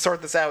to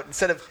sort this out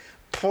instead of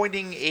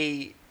pointing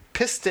a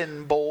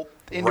piston bolt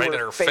into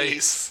her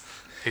face.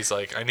 He's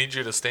like, I need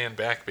you to stand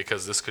back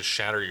because this could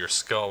shatter your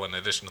skull in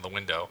addition to the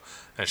window.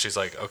 And she's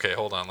like, okay,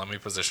 hold on. Let me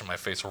position my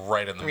face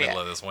right in the middle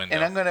of this window.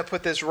 And I'm going to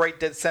put this right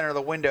dead center of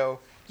the window.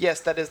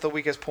 Yes, that is the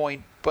weakest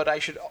point, but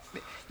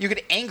you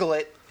could angle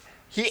it.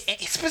 He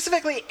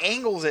specifically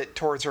angles it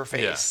towards her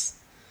face.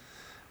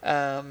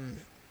 Yeah.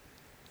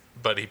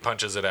 But he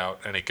punches it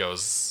out and it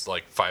goes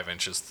 5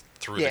 inches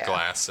through the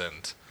glass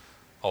and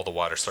all the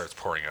water starts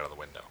pouring out of the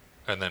window.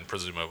 And then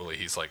presumably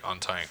he's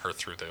untying her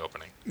through the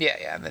opening. Yeah,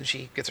 and then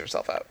she gets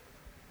herself out.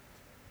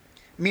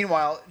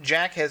 Meanwhile,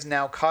 Jack has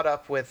now caught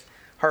up with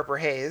Harper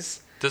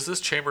Hayes. Does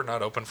this chamber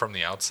not open from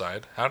the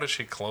outside? How does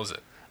she close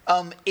it?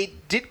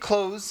 It did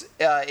close.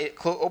 It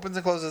opens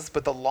and closes,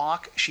 but the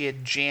lock she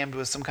had jammed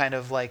with some kind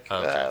of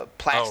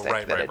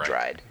plastic that had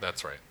dried.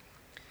 That's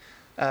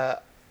right.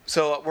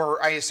 So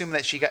I assume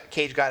that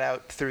Cage got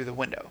out through the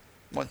window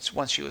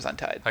once she was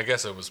untied. I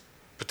guess it was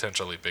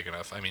potentially big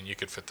enough. I mean, you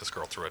could fit this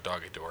girl through a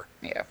doggy door.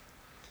 Yeah.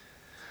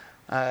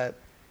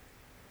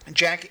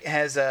 Jack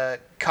has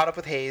caught up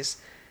with Hayes,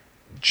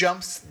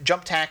 jump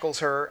tackles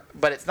her,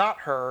 but it's not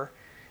her.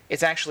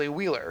 It's actually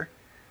Wheeler,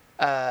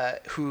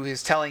 who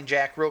is telling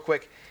Jack real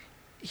quick,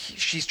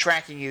 she's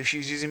tracking you.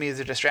 She's using me as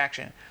a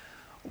distraction.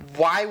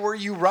 Why were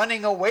you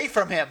running away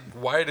from him?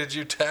 Why did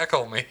you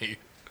tackle me?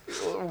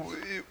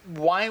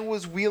 Why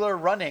was Wheeler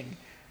running?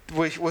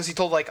 Was he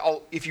told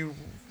if you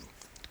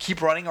keep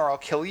running or I'll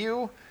kill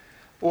you?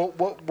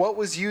 What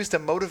was used to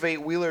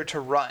motivate Wheeler to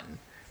run?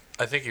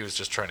 I think he was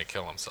just trying to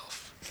kill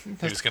himself.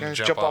 He was going to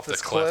jump off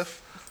this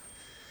cliff.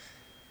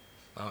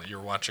 Oh,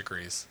 your watch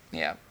agrees.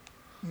 Yeah.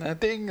 I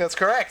think that's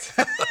correct.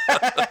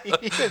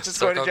 Just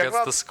Circle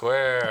gets the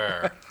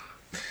square.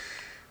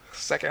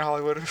 Second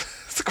Hollywood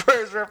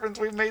Squares reference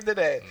we've made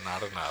today.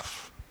 Not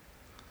enough.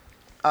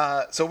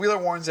 So Wheeler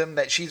warns him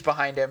that she's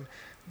behind him,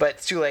 but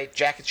it's too late.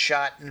 Jack gets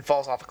shot and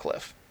falls off a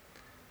cliff.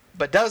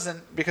 But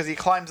doesn't, because he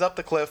climbs up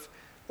the cliff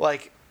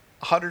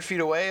 100 feet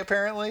away,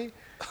 apparently,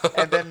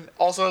 and then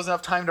also has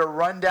enough time to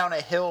run down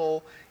a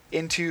hill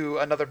into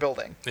another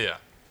building. Yeah.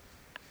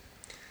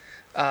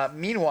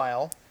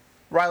 Meanwhile,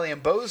 Riley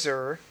and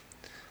Bozer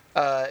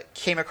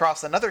came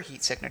across another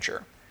heat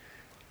signature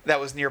that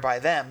was nearby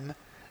them,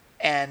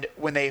 and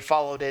when they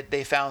followed it,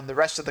 they found the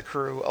rest of the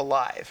crew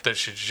alive. That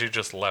she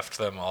just left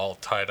them all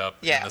tied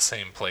up in the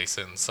same place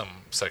in some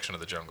section of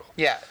the jungle.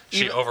 Yeah.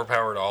 She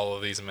overpowered all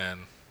of these men.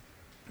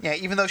 Yeah,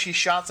 even though she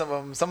shot some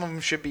of them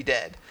should be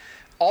dead.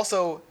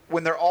 Also,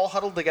 when they're all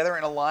huddled together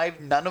and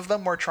alive, none of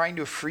them were trying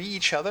to free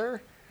each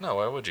other. No,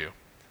 why would you?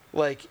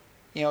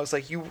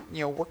 It's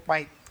you work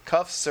my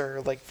cuffs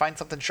or find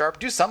something sharp,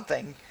 do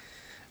something.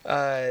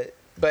 But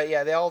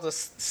yeah, they all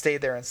just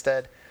stayed there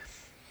instead.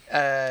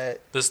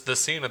 The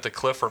scene at the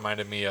cliff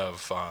reminded me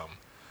of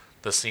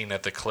the scene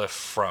at the cliff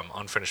from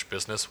Unfinished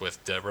Business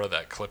with Deborah,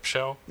 that clip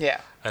show.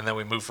 Yeah. And then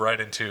we move right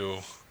into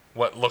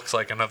what looks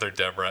like another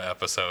Deborah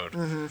episode.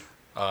 Mm-hmm.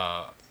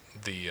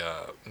 The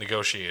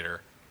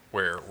Negotiator,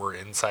 where we're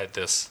inside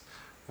this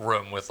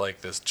room with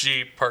this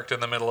Jeep parked in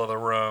the middle of the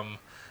room,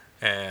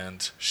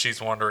 and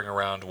she's wandering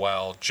around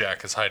while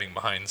Jack is hiding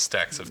behind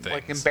stacks of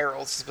things. In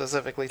barrels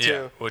specifically, too.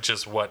 Yeah, which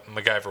is what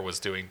MacGyver was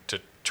doing to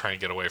try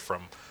and get away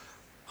from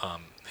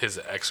his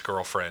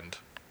ex-girlfriend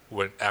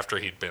after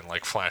he'd been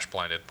flash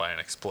blinded by an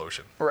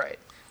explosion. Right.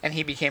 and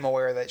he became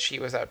aware that she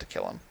was out to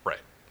kill him. Right.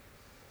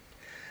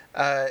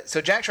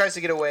 So Jack tries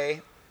to get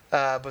away,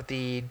 but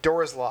the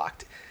door is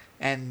locked,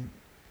 and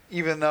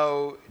even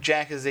though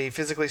Jack is a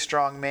physically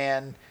strong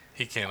man,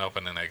 He can't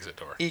open an exit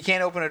door. he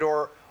can't open a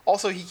door.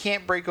 Also, he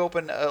can't break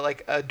open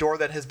a door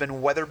that has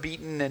been weather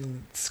beaten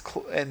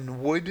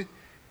and wood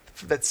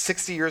that's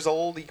 60 years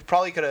old. He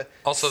probably could have.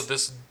 Also,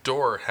 this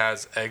door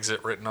has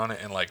exit written on it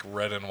in like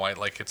red and white,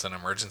 like it's an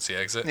emergency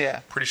exit.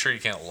 Yeah. Pretty sure you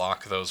can't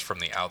lock those from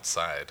the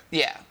outside.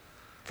 Yeah,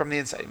 from the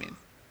inside. I mean,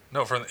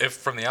 No,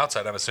 from the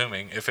outside, I'm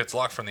assuming. If it's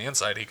locked from the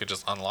inside, he could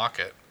just unlock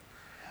it.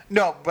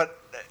 no, but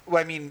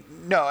I mean,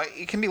 no,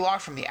 it can be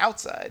locked from the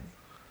outside.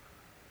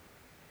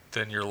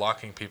 Then you're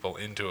locking people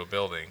into a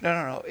building.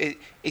 No.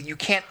 You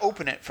can't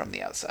open it from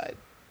the outside,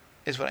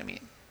 is what I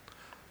mean.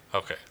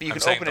 Okay. But you I'm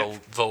can saying open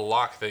the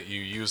lock that you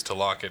use to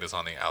lock it is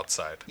on the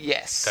outside.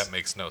 Yes, That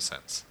makes no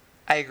sense.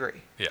 I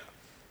agree. Yeah.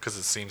 Because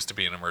it seems to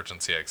be an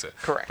emergency exit.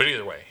 Correct. But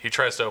either way, he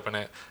tries to open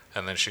it,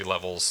 and then she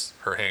levels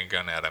her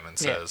handgun at him and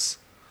Yeah. says,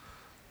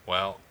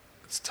 well,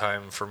 it's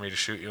time for me to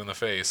shoot you in the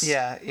face.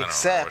 Yeah, I don't remember what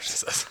except- she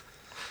says.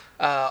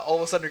 All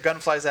of a sudden, her gun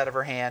flies out of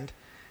her hand,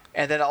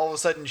 and then all of a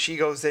sudden, she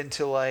goes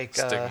into like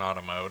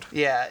Stigmata mode.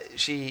 yeah,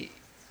 she.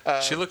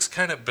 She looks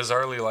kind of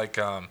bizarrely like,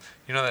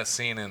 you know that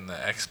scene in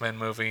the X-Men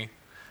movie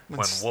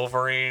when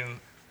Wolverine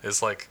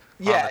is like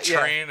on Yeah, the yeah.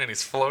 train and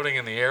he's floating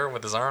in the air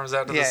with his arms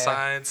out to the Yeah.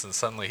 sides, and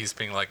suddenly he's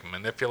being like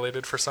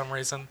manipulated for some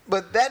reason.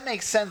 But that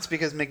makes sense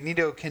because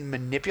Magneto can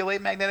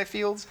manipulate magnetic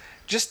fields.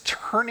 Just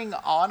turning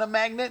on a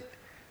magnet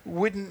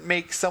wouldn't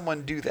make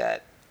someone do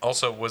that.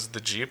 Also, was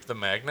the Jeep the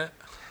magnet?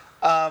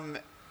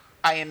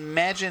 I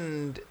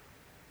imagined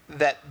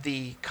that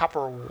the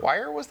copper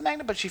wire was the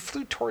magnet, but she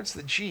flew towards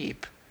the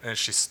Jeep. And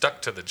she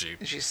stuck to the Jeep.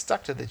 And she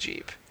stuck to the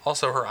Jeep.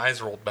 Also, her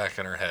eyes rolled back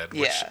in her head,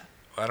 which Yeah.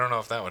 I don't know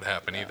if that would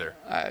happen either.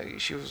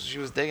 She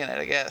was digging it,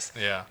 I guess.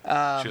 Yeah.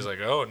 She was like,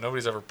 oh,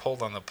 nobody's ever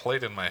pulled on the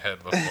plate in my head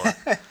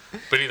before.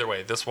 But either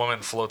way, this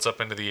woman floats up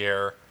into the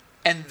air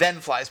And then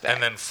flies back.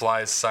 and then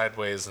flies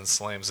sideways and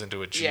slams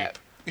into a Jeep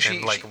Yeah.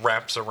 and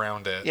wraps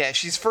around it Yeah,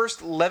 she's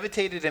first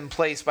levitated in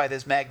place by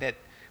this magnet,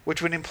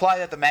 which would imply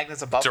that the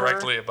magnet's above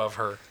directly above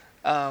her.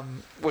 her,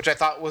 which I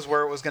thought was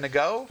where it was going to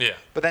go. Yeah.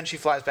 But then she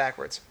flies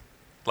backwards.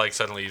 Like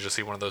suddenly you just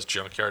see one of those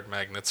junkyard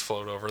magnets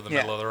float over the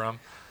middle of the room.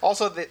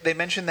 Also, they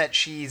mentioned that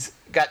she's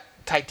got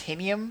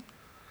titanium.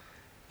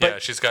 Yeah,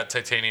 But she's got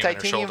titanium in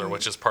her shoulder, titanium-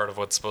 which is part of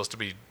what's supposed to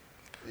be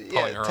Yeah,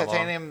 pulling her along.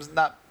 titanium's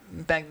not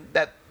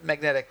that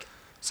magnetic.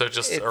 So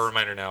just it's- a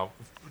reminder now,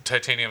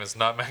 titanium is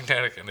not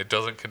magnetic and it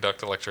doesn't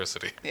conduct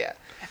electricity. Yeah,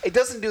 it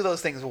doesn't do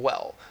those things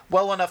well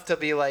enough to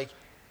be like,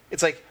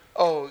 it's like,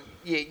 oh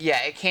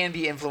yeah, it can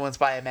be influenced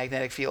by a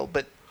magnetic field,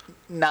 but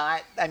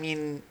not. I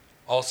mean,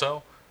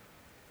 Also,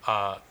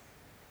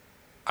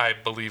 I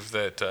believe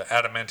that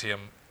adamantium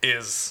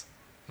is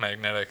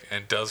magnetic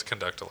and does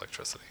conduct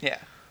electricity. yeah.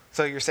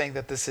 So you're saying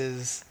that this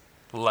is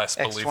Less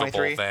believable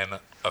X-23? than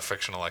a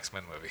fictional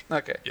X-Men movie.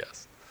 okay?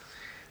 Yes.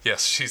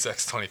 Yes, she's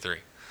X-23,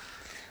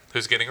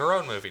 who's getting her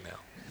own movie now.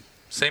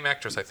 Same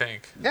actress, I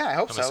think. Yeah, I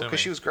hope I'm so assuming. because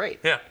she was great.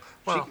 Yeah.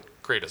 Well,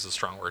 great is a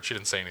strong word. She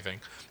didn't say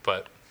anything,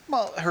 but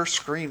Well, her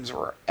screams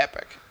were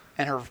epic,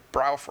 and her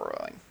brow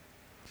furrowing.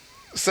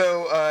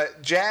 So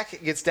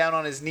Jack gets down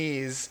on his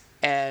knees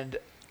and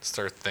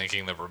start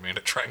thanking the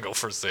Bermuda Triangle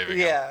for saving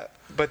him. yeah,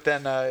 but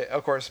then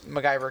of course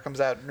MacGyver comes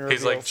out and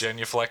reveals. He's like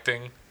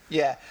genuflecting.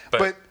 Yeah, But-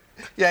 but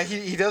yeah,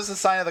 he does the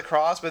sign of the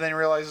cross, but then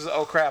realizes,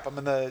 oh crap, I'm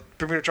in the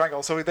Bermuda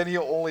Triangle. So then he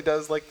only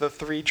does like the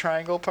 3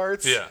 triangle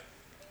parts. Yeah.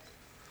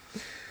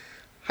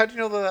 How do you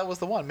know that was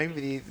the one?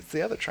 Maybe it's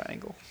the other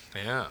triangle.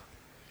 Yeah.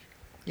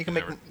 You can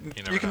You make never- you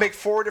never you can know. make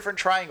 4 different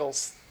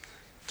triangles.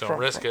 Don't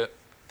risk it.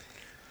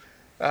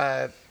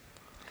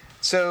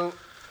 So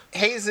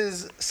Hayes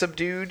is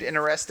subdued and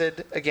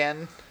arrested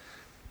again,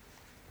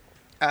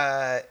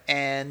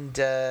 and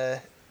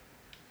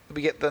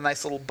we get the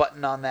nice little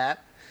button on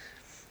that.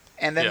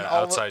 And then Yeah,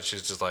 all outside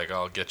she's just like,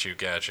 I'll get you,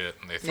 Gadget,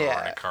 and they throw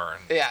her in a car.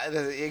 And Yeah,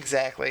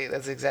 exactly.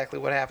 That's exactly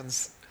what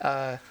happens.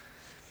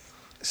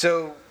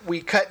 So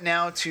we cut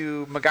now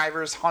to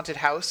MacGyver's haunted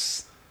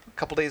house a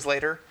couple days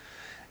later,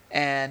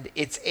 and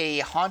it's a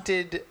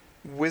haunted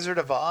Wizard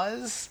of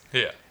Oz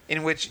yeah.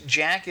 in which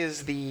Jack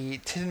is the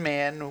Tin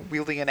Man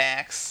wielding an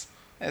axe,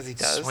 as he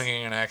does.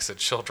 Swinging an axe at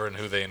children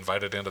who they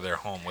invited into their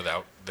home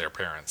without their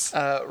parents.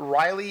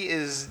 Riley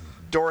is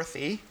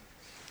Dorothy,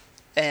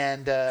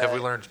 and Have we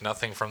learned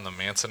nothing from the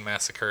Manson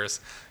massacres?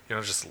 You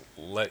know, just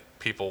let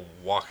people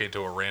walk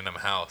into a random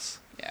house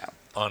yeah,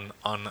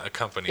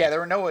 unaccompanied. yeah, there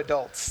were no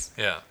adults.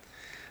 Yeah.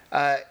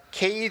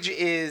 Cage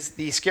is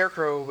the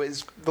Scarecrow,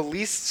 is the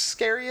least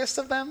scariest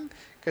of them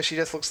because she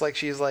just looks like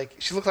she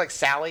looks like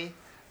Sally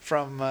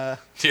from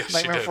she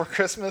Nightmare did. Before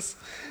Christmas.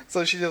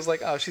 So she just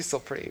like, oh, she's still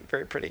pretty,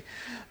 very pretty.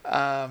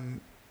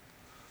 And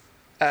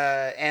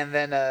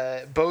then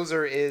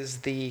Bozer is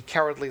the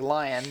Cowardly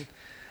Lion,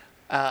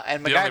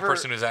 and The MacGyver. only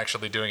person who's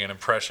actually doing an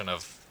impression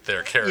of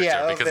their character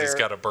Yeah, of because he's their-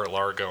 got a Burt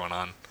Lahr going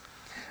on.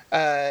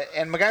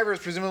 And MacGyver is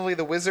presumably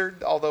the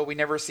wizard, although we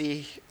never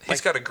see.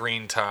 He's got a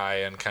green tie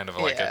and kind of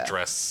like Yeah. a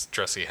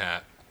dressy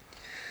hat.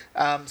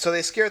 So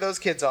they scare those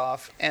kids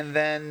off, and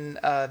then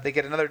they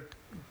get another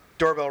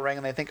doorbell ring,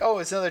 and they think, oh,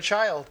 it's another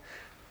child,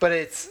 but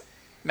it's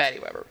Maddie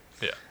Weber.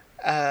 Yeah.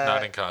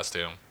 Not in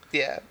costume.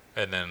 Yeah.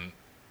 And then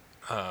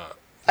I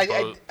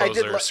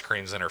did Bowser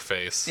screams in her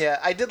face. Yeah,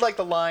 I did like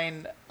the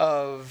line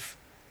of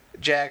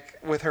Jack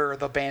with her,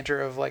 the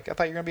banter of like, I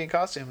thought you were going to be in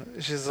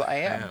costume. She says, I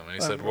am. And he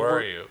said, where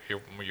are you?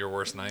 Your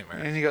worst nightmare.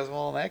 And he goes,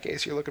 well, in that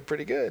case, you're looking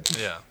pretty good.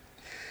 Yeah.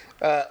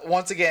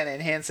 Once again,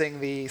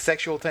 enhancing the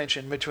sexual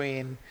tension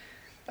between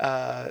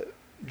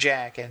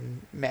Jack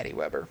and Maddie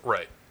Weber.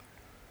 Right.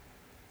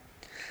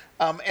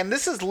 And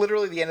this is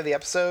literally the end of the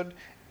episode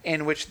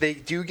in which they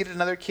do get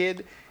another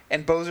kid,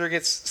 and Bowser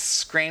gets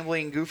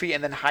scrambling and goofy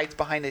and then hides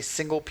behind a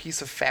single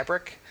piece of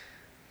fabric,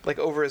 like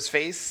over his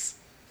face,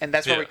 and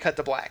that's where we cut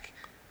to black.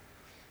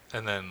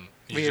 And then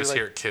you just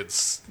hear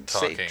kids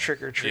talking. Say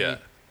trick or treat.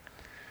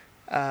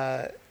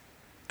 Yeah.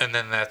 And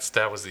then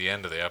that was the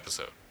end of the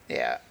episode.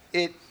 Yeah.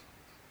 It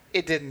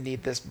didn't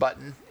need this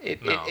button.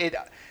 No.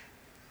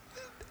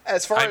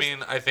 As far I mean,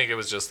 I think it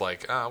was just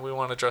like, we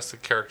want to dress the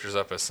characters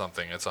up as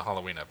something. It's a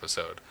Halloween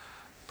episode.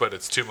 But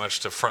it's too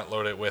much to front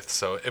load it with,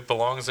 so it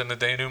belongs in the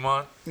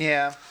denouement.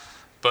 Yeah.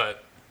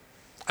 But,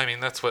 I mean,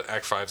 that's what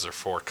Act 5s are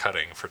for,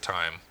 cutting for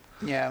time.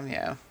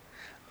 Yeah.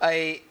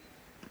 I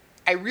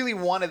really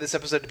wanted this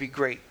episode to be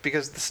great,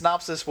 because the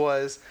synopsis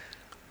was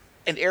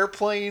an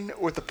airplane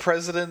with the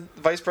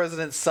vice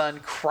president's son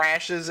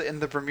crashes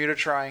in the Bermuda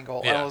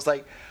Triangle. Yeah. And I was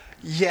like,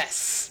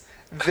 yes,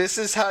 this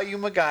is how you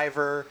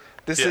MacGyver.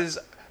 This is...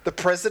 The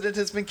president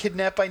has been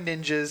kidnapped by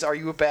ninjas. Are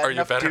you a bad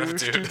enough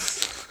dude to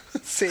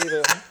save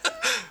him?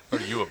 Are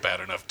you a bad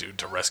enough dude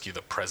to rescue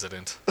the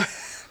president?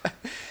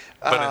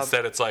 But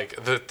instead it's like,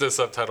 the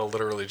subtitle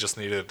literally just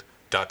needed ...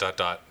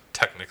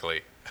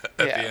 technically at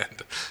the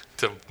end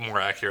to more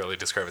accurately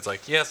describe it. It's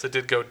like, yes, it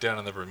did go down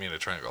in the Bermuda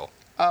Triangle.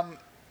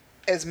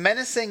 As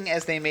menacing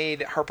as they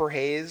made Harper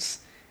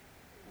Hayes,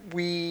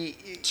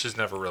 she's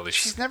never really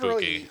She's spooky. never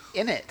really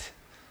in it.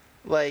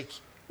 Like,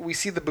 we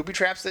see the booby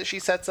traps that she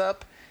sets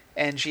up,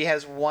 and she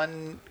has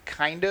one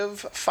kind of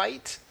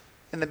fight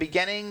in the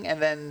beginning,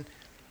 and then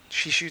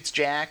she shoots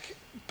Jack,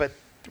 but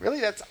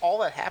really that's all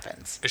that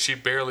happens. She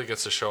barely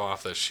gets to show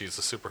off that she's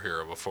a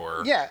superhero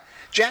before. Yeah.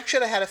 Jack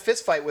should have had a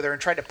fist fight with her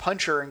and tried to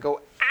punch her and go,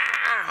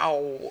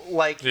 ow!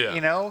 Like, you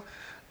know?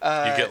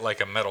 You get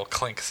like a metal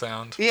clink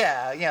sound.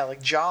 Yeah,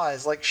 like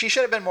Jaws. Like, she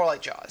should have been more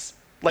like Jaws.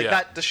 Like,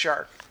 not the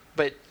shark,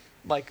 but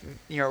like,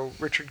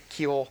 Richard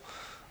Kiel.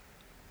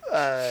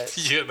 I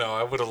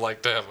would have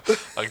liked to have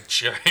a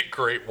giant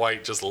great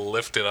white just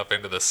lifted up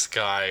into the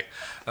sky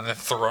and then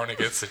thrown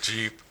against the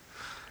Jeep.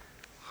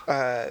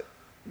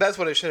 That's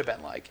what it should have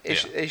been like.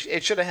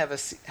 It should have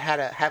had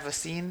a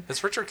scene.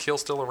 Is Richard Kiel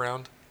still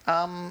around?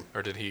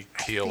 Or did he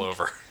keel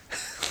over?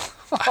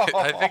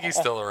 I think he's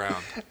still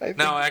around.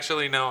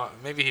 No.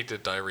 Maybe he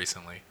did die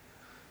recently.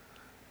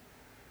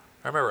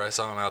 I remember I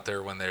saw him out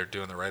there when they were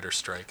doing the writer's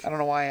strike. I don't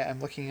know why I'm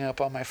looking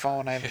up on my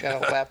phone. I've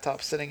got a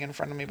laptop sitting in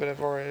front of me, but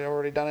I've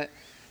already done it.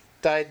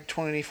 Died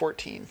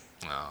 2014.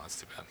 Oh,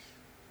 that's too bad.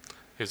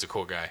 He was a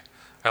cool guy.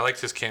 I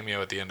liked his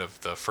cameo at the end of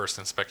the first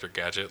Inspector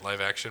Gadget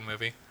live-action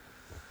movie.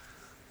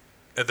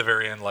 At the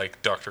very end,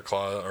 like, Dr.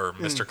 Claw or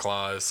Mr.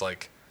 Claw is,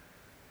 like,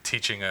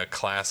 teaching a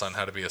class on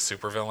how to be a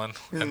supervillain,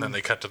 and then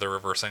they cut to the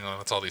reversing, and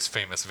it's all these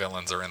famous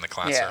villains are in the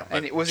classroom. Yeah,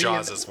 and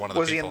Jaws is one of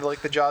the people. Was he in,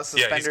 like, the Jaws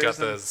suspenders? Yeah, he's got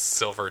the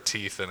silver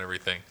teeth and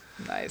everything.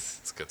 Nice.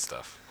 It's good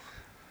stuff.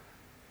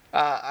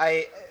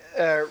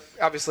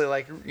 Obviously,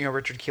 like,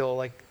 Richard Kiel,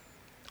 like,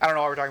 I don't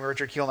know why we're talking about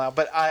Richard Kiel now,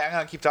 but I'm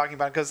going to keep talking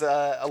about it because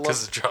I love...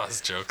 Because of Jaws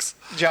jokes.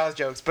 Jaws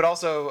jokes, but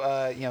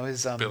also,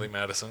 his... Billy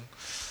Madison.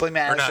 Billy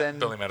Madison. Or not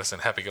Billy Madison,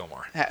 Happy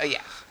Gilmore.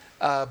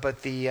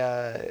 But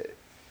the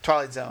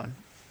Twilight Zone.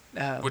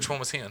 Which one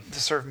was he in? To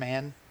Serve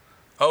Man.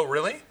 Oh,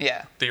 really?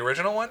 Yeah. The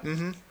original one?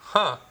 Mm-hmm.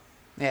 Huh.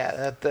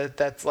 Yeah,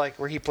 that's like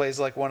where he plays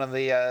like one of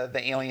the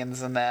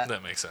aliens in that.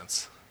 That makes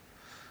sense.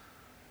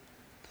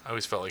 I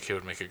always felt like he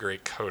would make a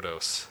great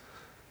Kodos.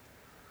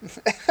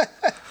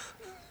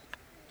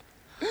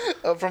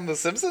 From The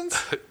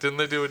Simpsons? Didn't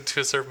they do a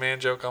To Serve Man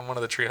joke on one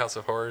of the Treehouse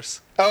of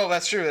Horrors? Oh,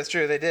 that's true.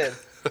 They did.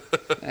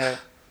 Yeah.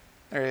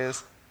 There he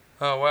is.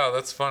 Oh, wow,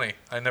 that's funny.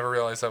 I never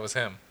realized that was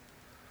him.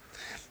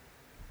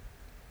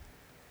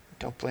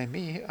 Don't blame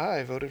me.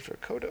 I voted for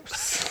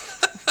Kodos.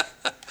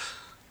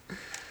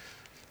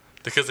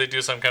 Because they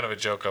do some kind of a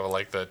joke of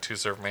like the To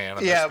Serve Man,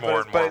 and yeah, there's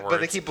more and more words. But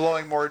they keep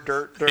blowing more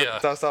dirt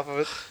dust off of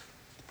it.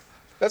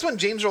 That's when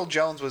James Earl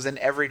Jones was in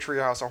every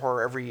Treehouse of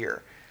Horror every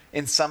year,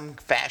 in some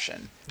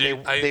fashion. They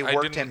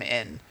worked him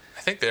in.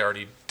 I think they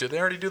already did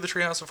do the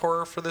Treehouse of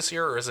Horror for this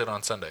year, or is it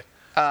on Sunday?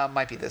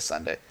 Might be this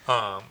Sunday.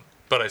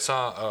 But I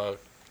saw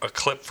a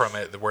clip from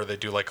it where they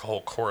do like a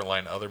whole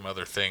Coraline Other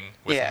Mother thing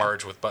with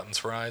Marge with buttons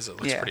for eyes. It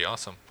looks pretty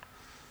awesome.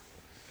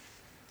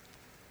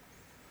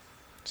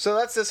 So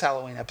that's this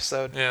Halloween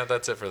episode. Yeah,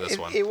 that's it for this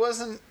one. It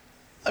wasn't...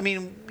 I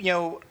mean,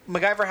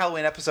 MacGyver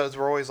Halloween episodes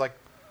were always like,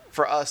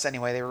 for us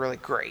anyway, they were really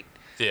great.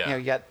 Yeah.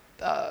 You got,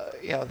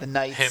 the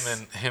Knights.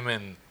 Him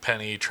and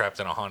Penny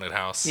trapped in a haunted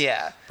house.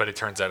 Yeah. But it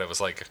turns out it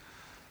was like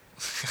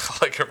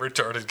like a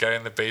retarded guy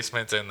in the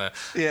basement and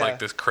Yeah. like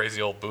this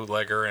crazy old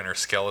bootlegger and her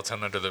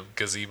skeleton under the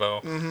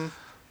gazebo.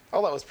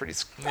 Oh, that was pretty.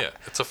 Yeah,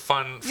 it's a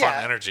fun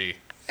Yeah. energy.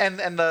 And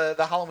the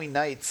Halloween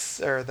Nights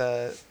or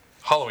the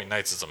Halloween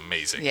Nights is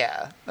amazing.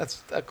 yeah,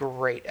 that's a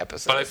great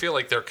episode. But I feel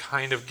like they're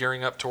kind of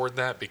gearing up toward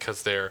that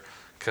because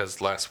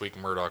last week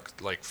Murdoch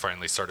like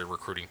finally started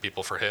recruiting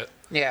people for Hit.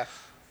 yeah.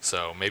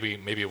 So maybe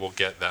we'll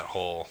get that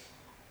whole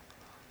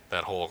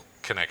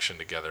connection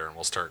together and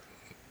we'll start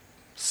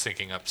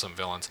syncing up some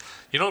villains.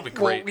 You know what'd be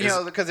great?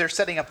 Well, because they're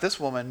setting up this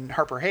woman,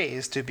 Harper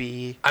Hayes, to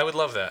be. I would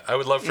love that. I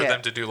would love for Yeah.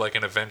 them to do like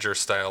an Avengers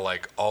style,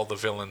 like all the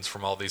villains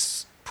from all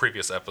these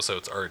previous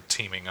episodes are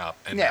teaming up,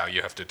 and Yeah. now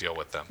you have to deal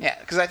with them. Yeah,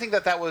 because I think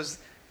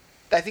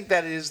I think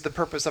that is the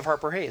purpose of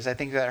Harper Hayes. I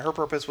think that her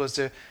purpose was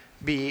to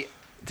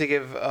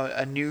give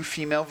a new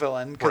female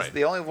villain, because Right.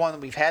 the only one that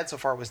we've had so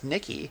far was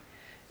Nikki,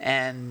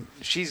 and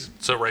she's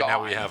So right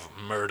now we gone. have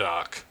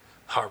Murdoch,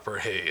 Harper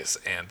Hayes,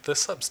 and the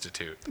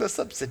Substitute. The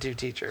substitute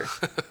teacher,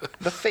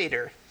 the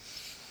fader.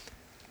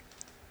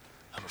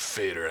 I'm a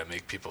fader. I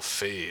make people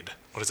fade.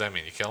 What does that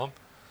mean? You kill them?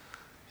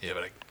 Yeah,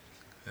 but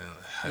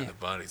Yeah. the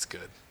body's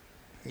good.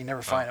 You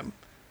never find him.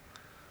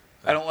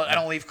 I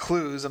don't leave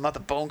clues. I'm not the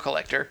bone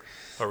collector.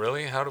 Oh,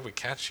 really? How did we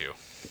catch you?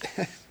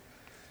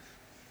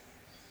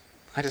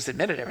 I just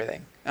admitted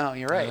everything. Oh,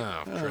 you're right.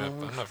 Oh, crap.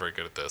 I'm not very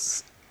good at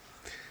this.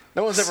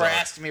 No one's ever Sorry.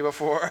 asked me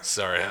before.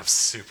 Sorry, I'm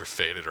super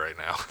faded right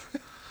now.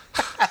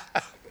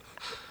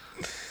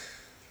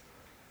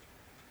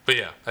 But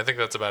yeah, I think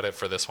that's about it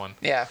for this one.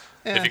 Yeah.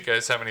 If you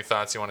guys have any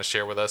thoughts you want to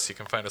share with us, you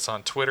can find us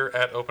on Twitter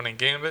at Opening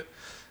Gambit.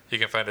 You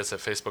can find us at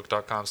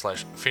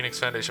facebook.com/Phoenix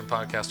Foundation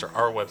Podcast or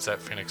our website,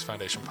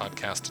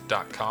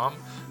 phoenixfoundationpodcast.com.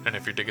 And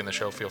if you're digging the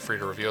show, feel free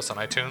to review us on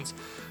iTunes.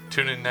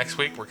 Tune in next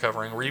week. We're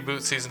covering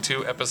Reboot Season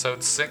 2,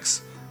 Episode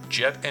 6,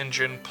 Jet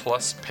Engine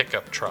plus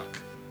Pickup Truck.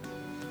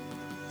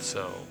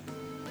 So,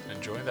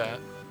 enjoy that.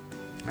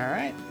 All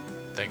right.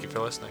 Thank you for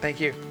listening. Thank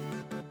you.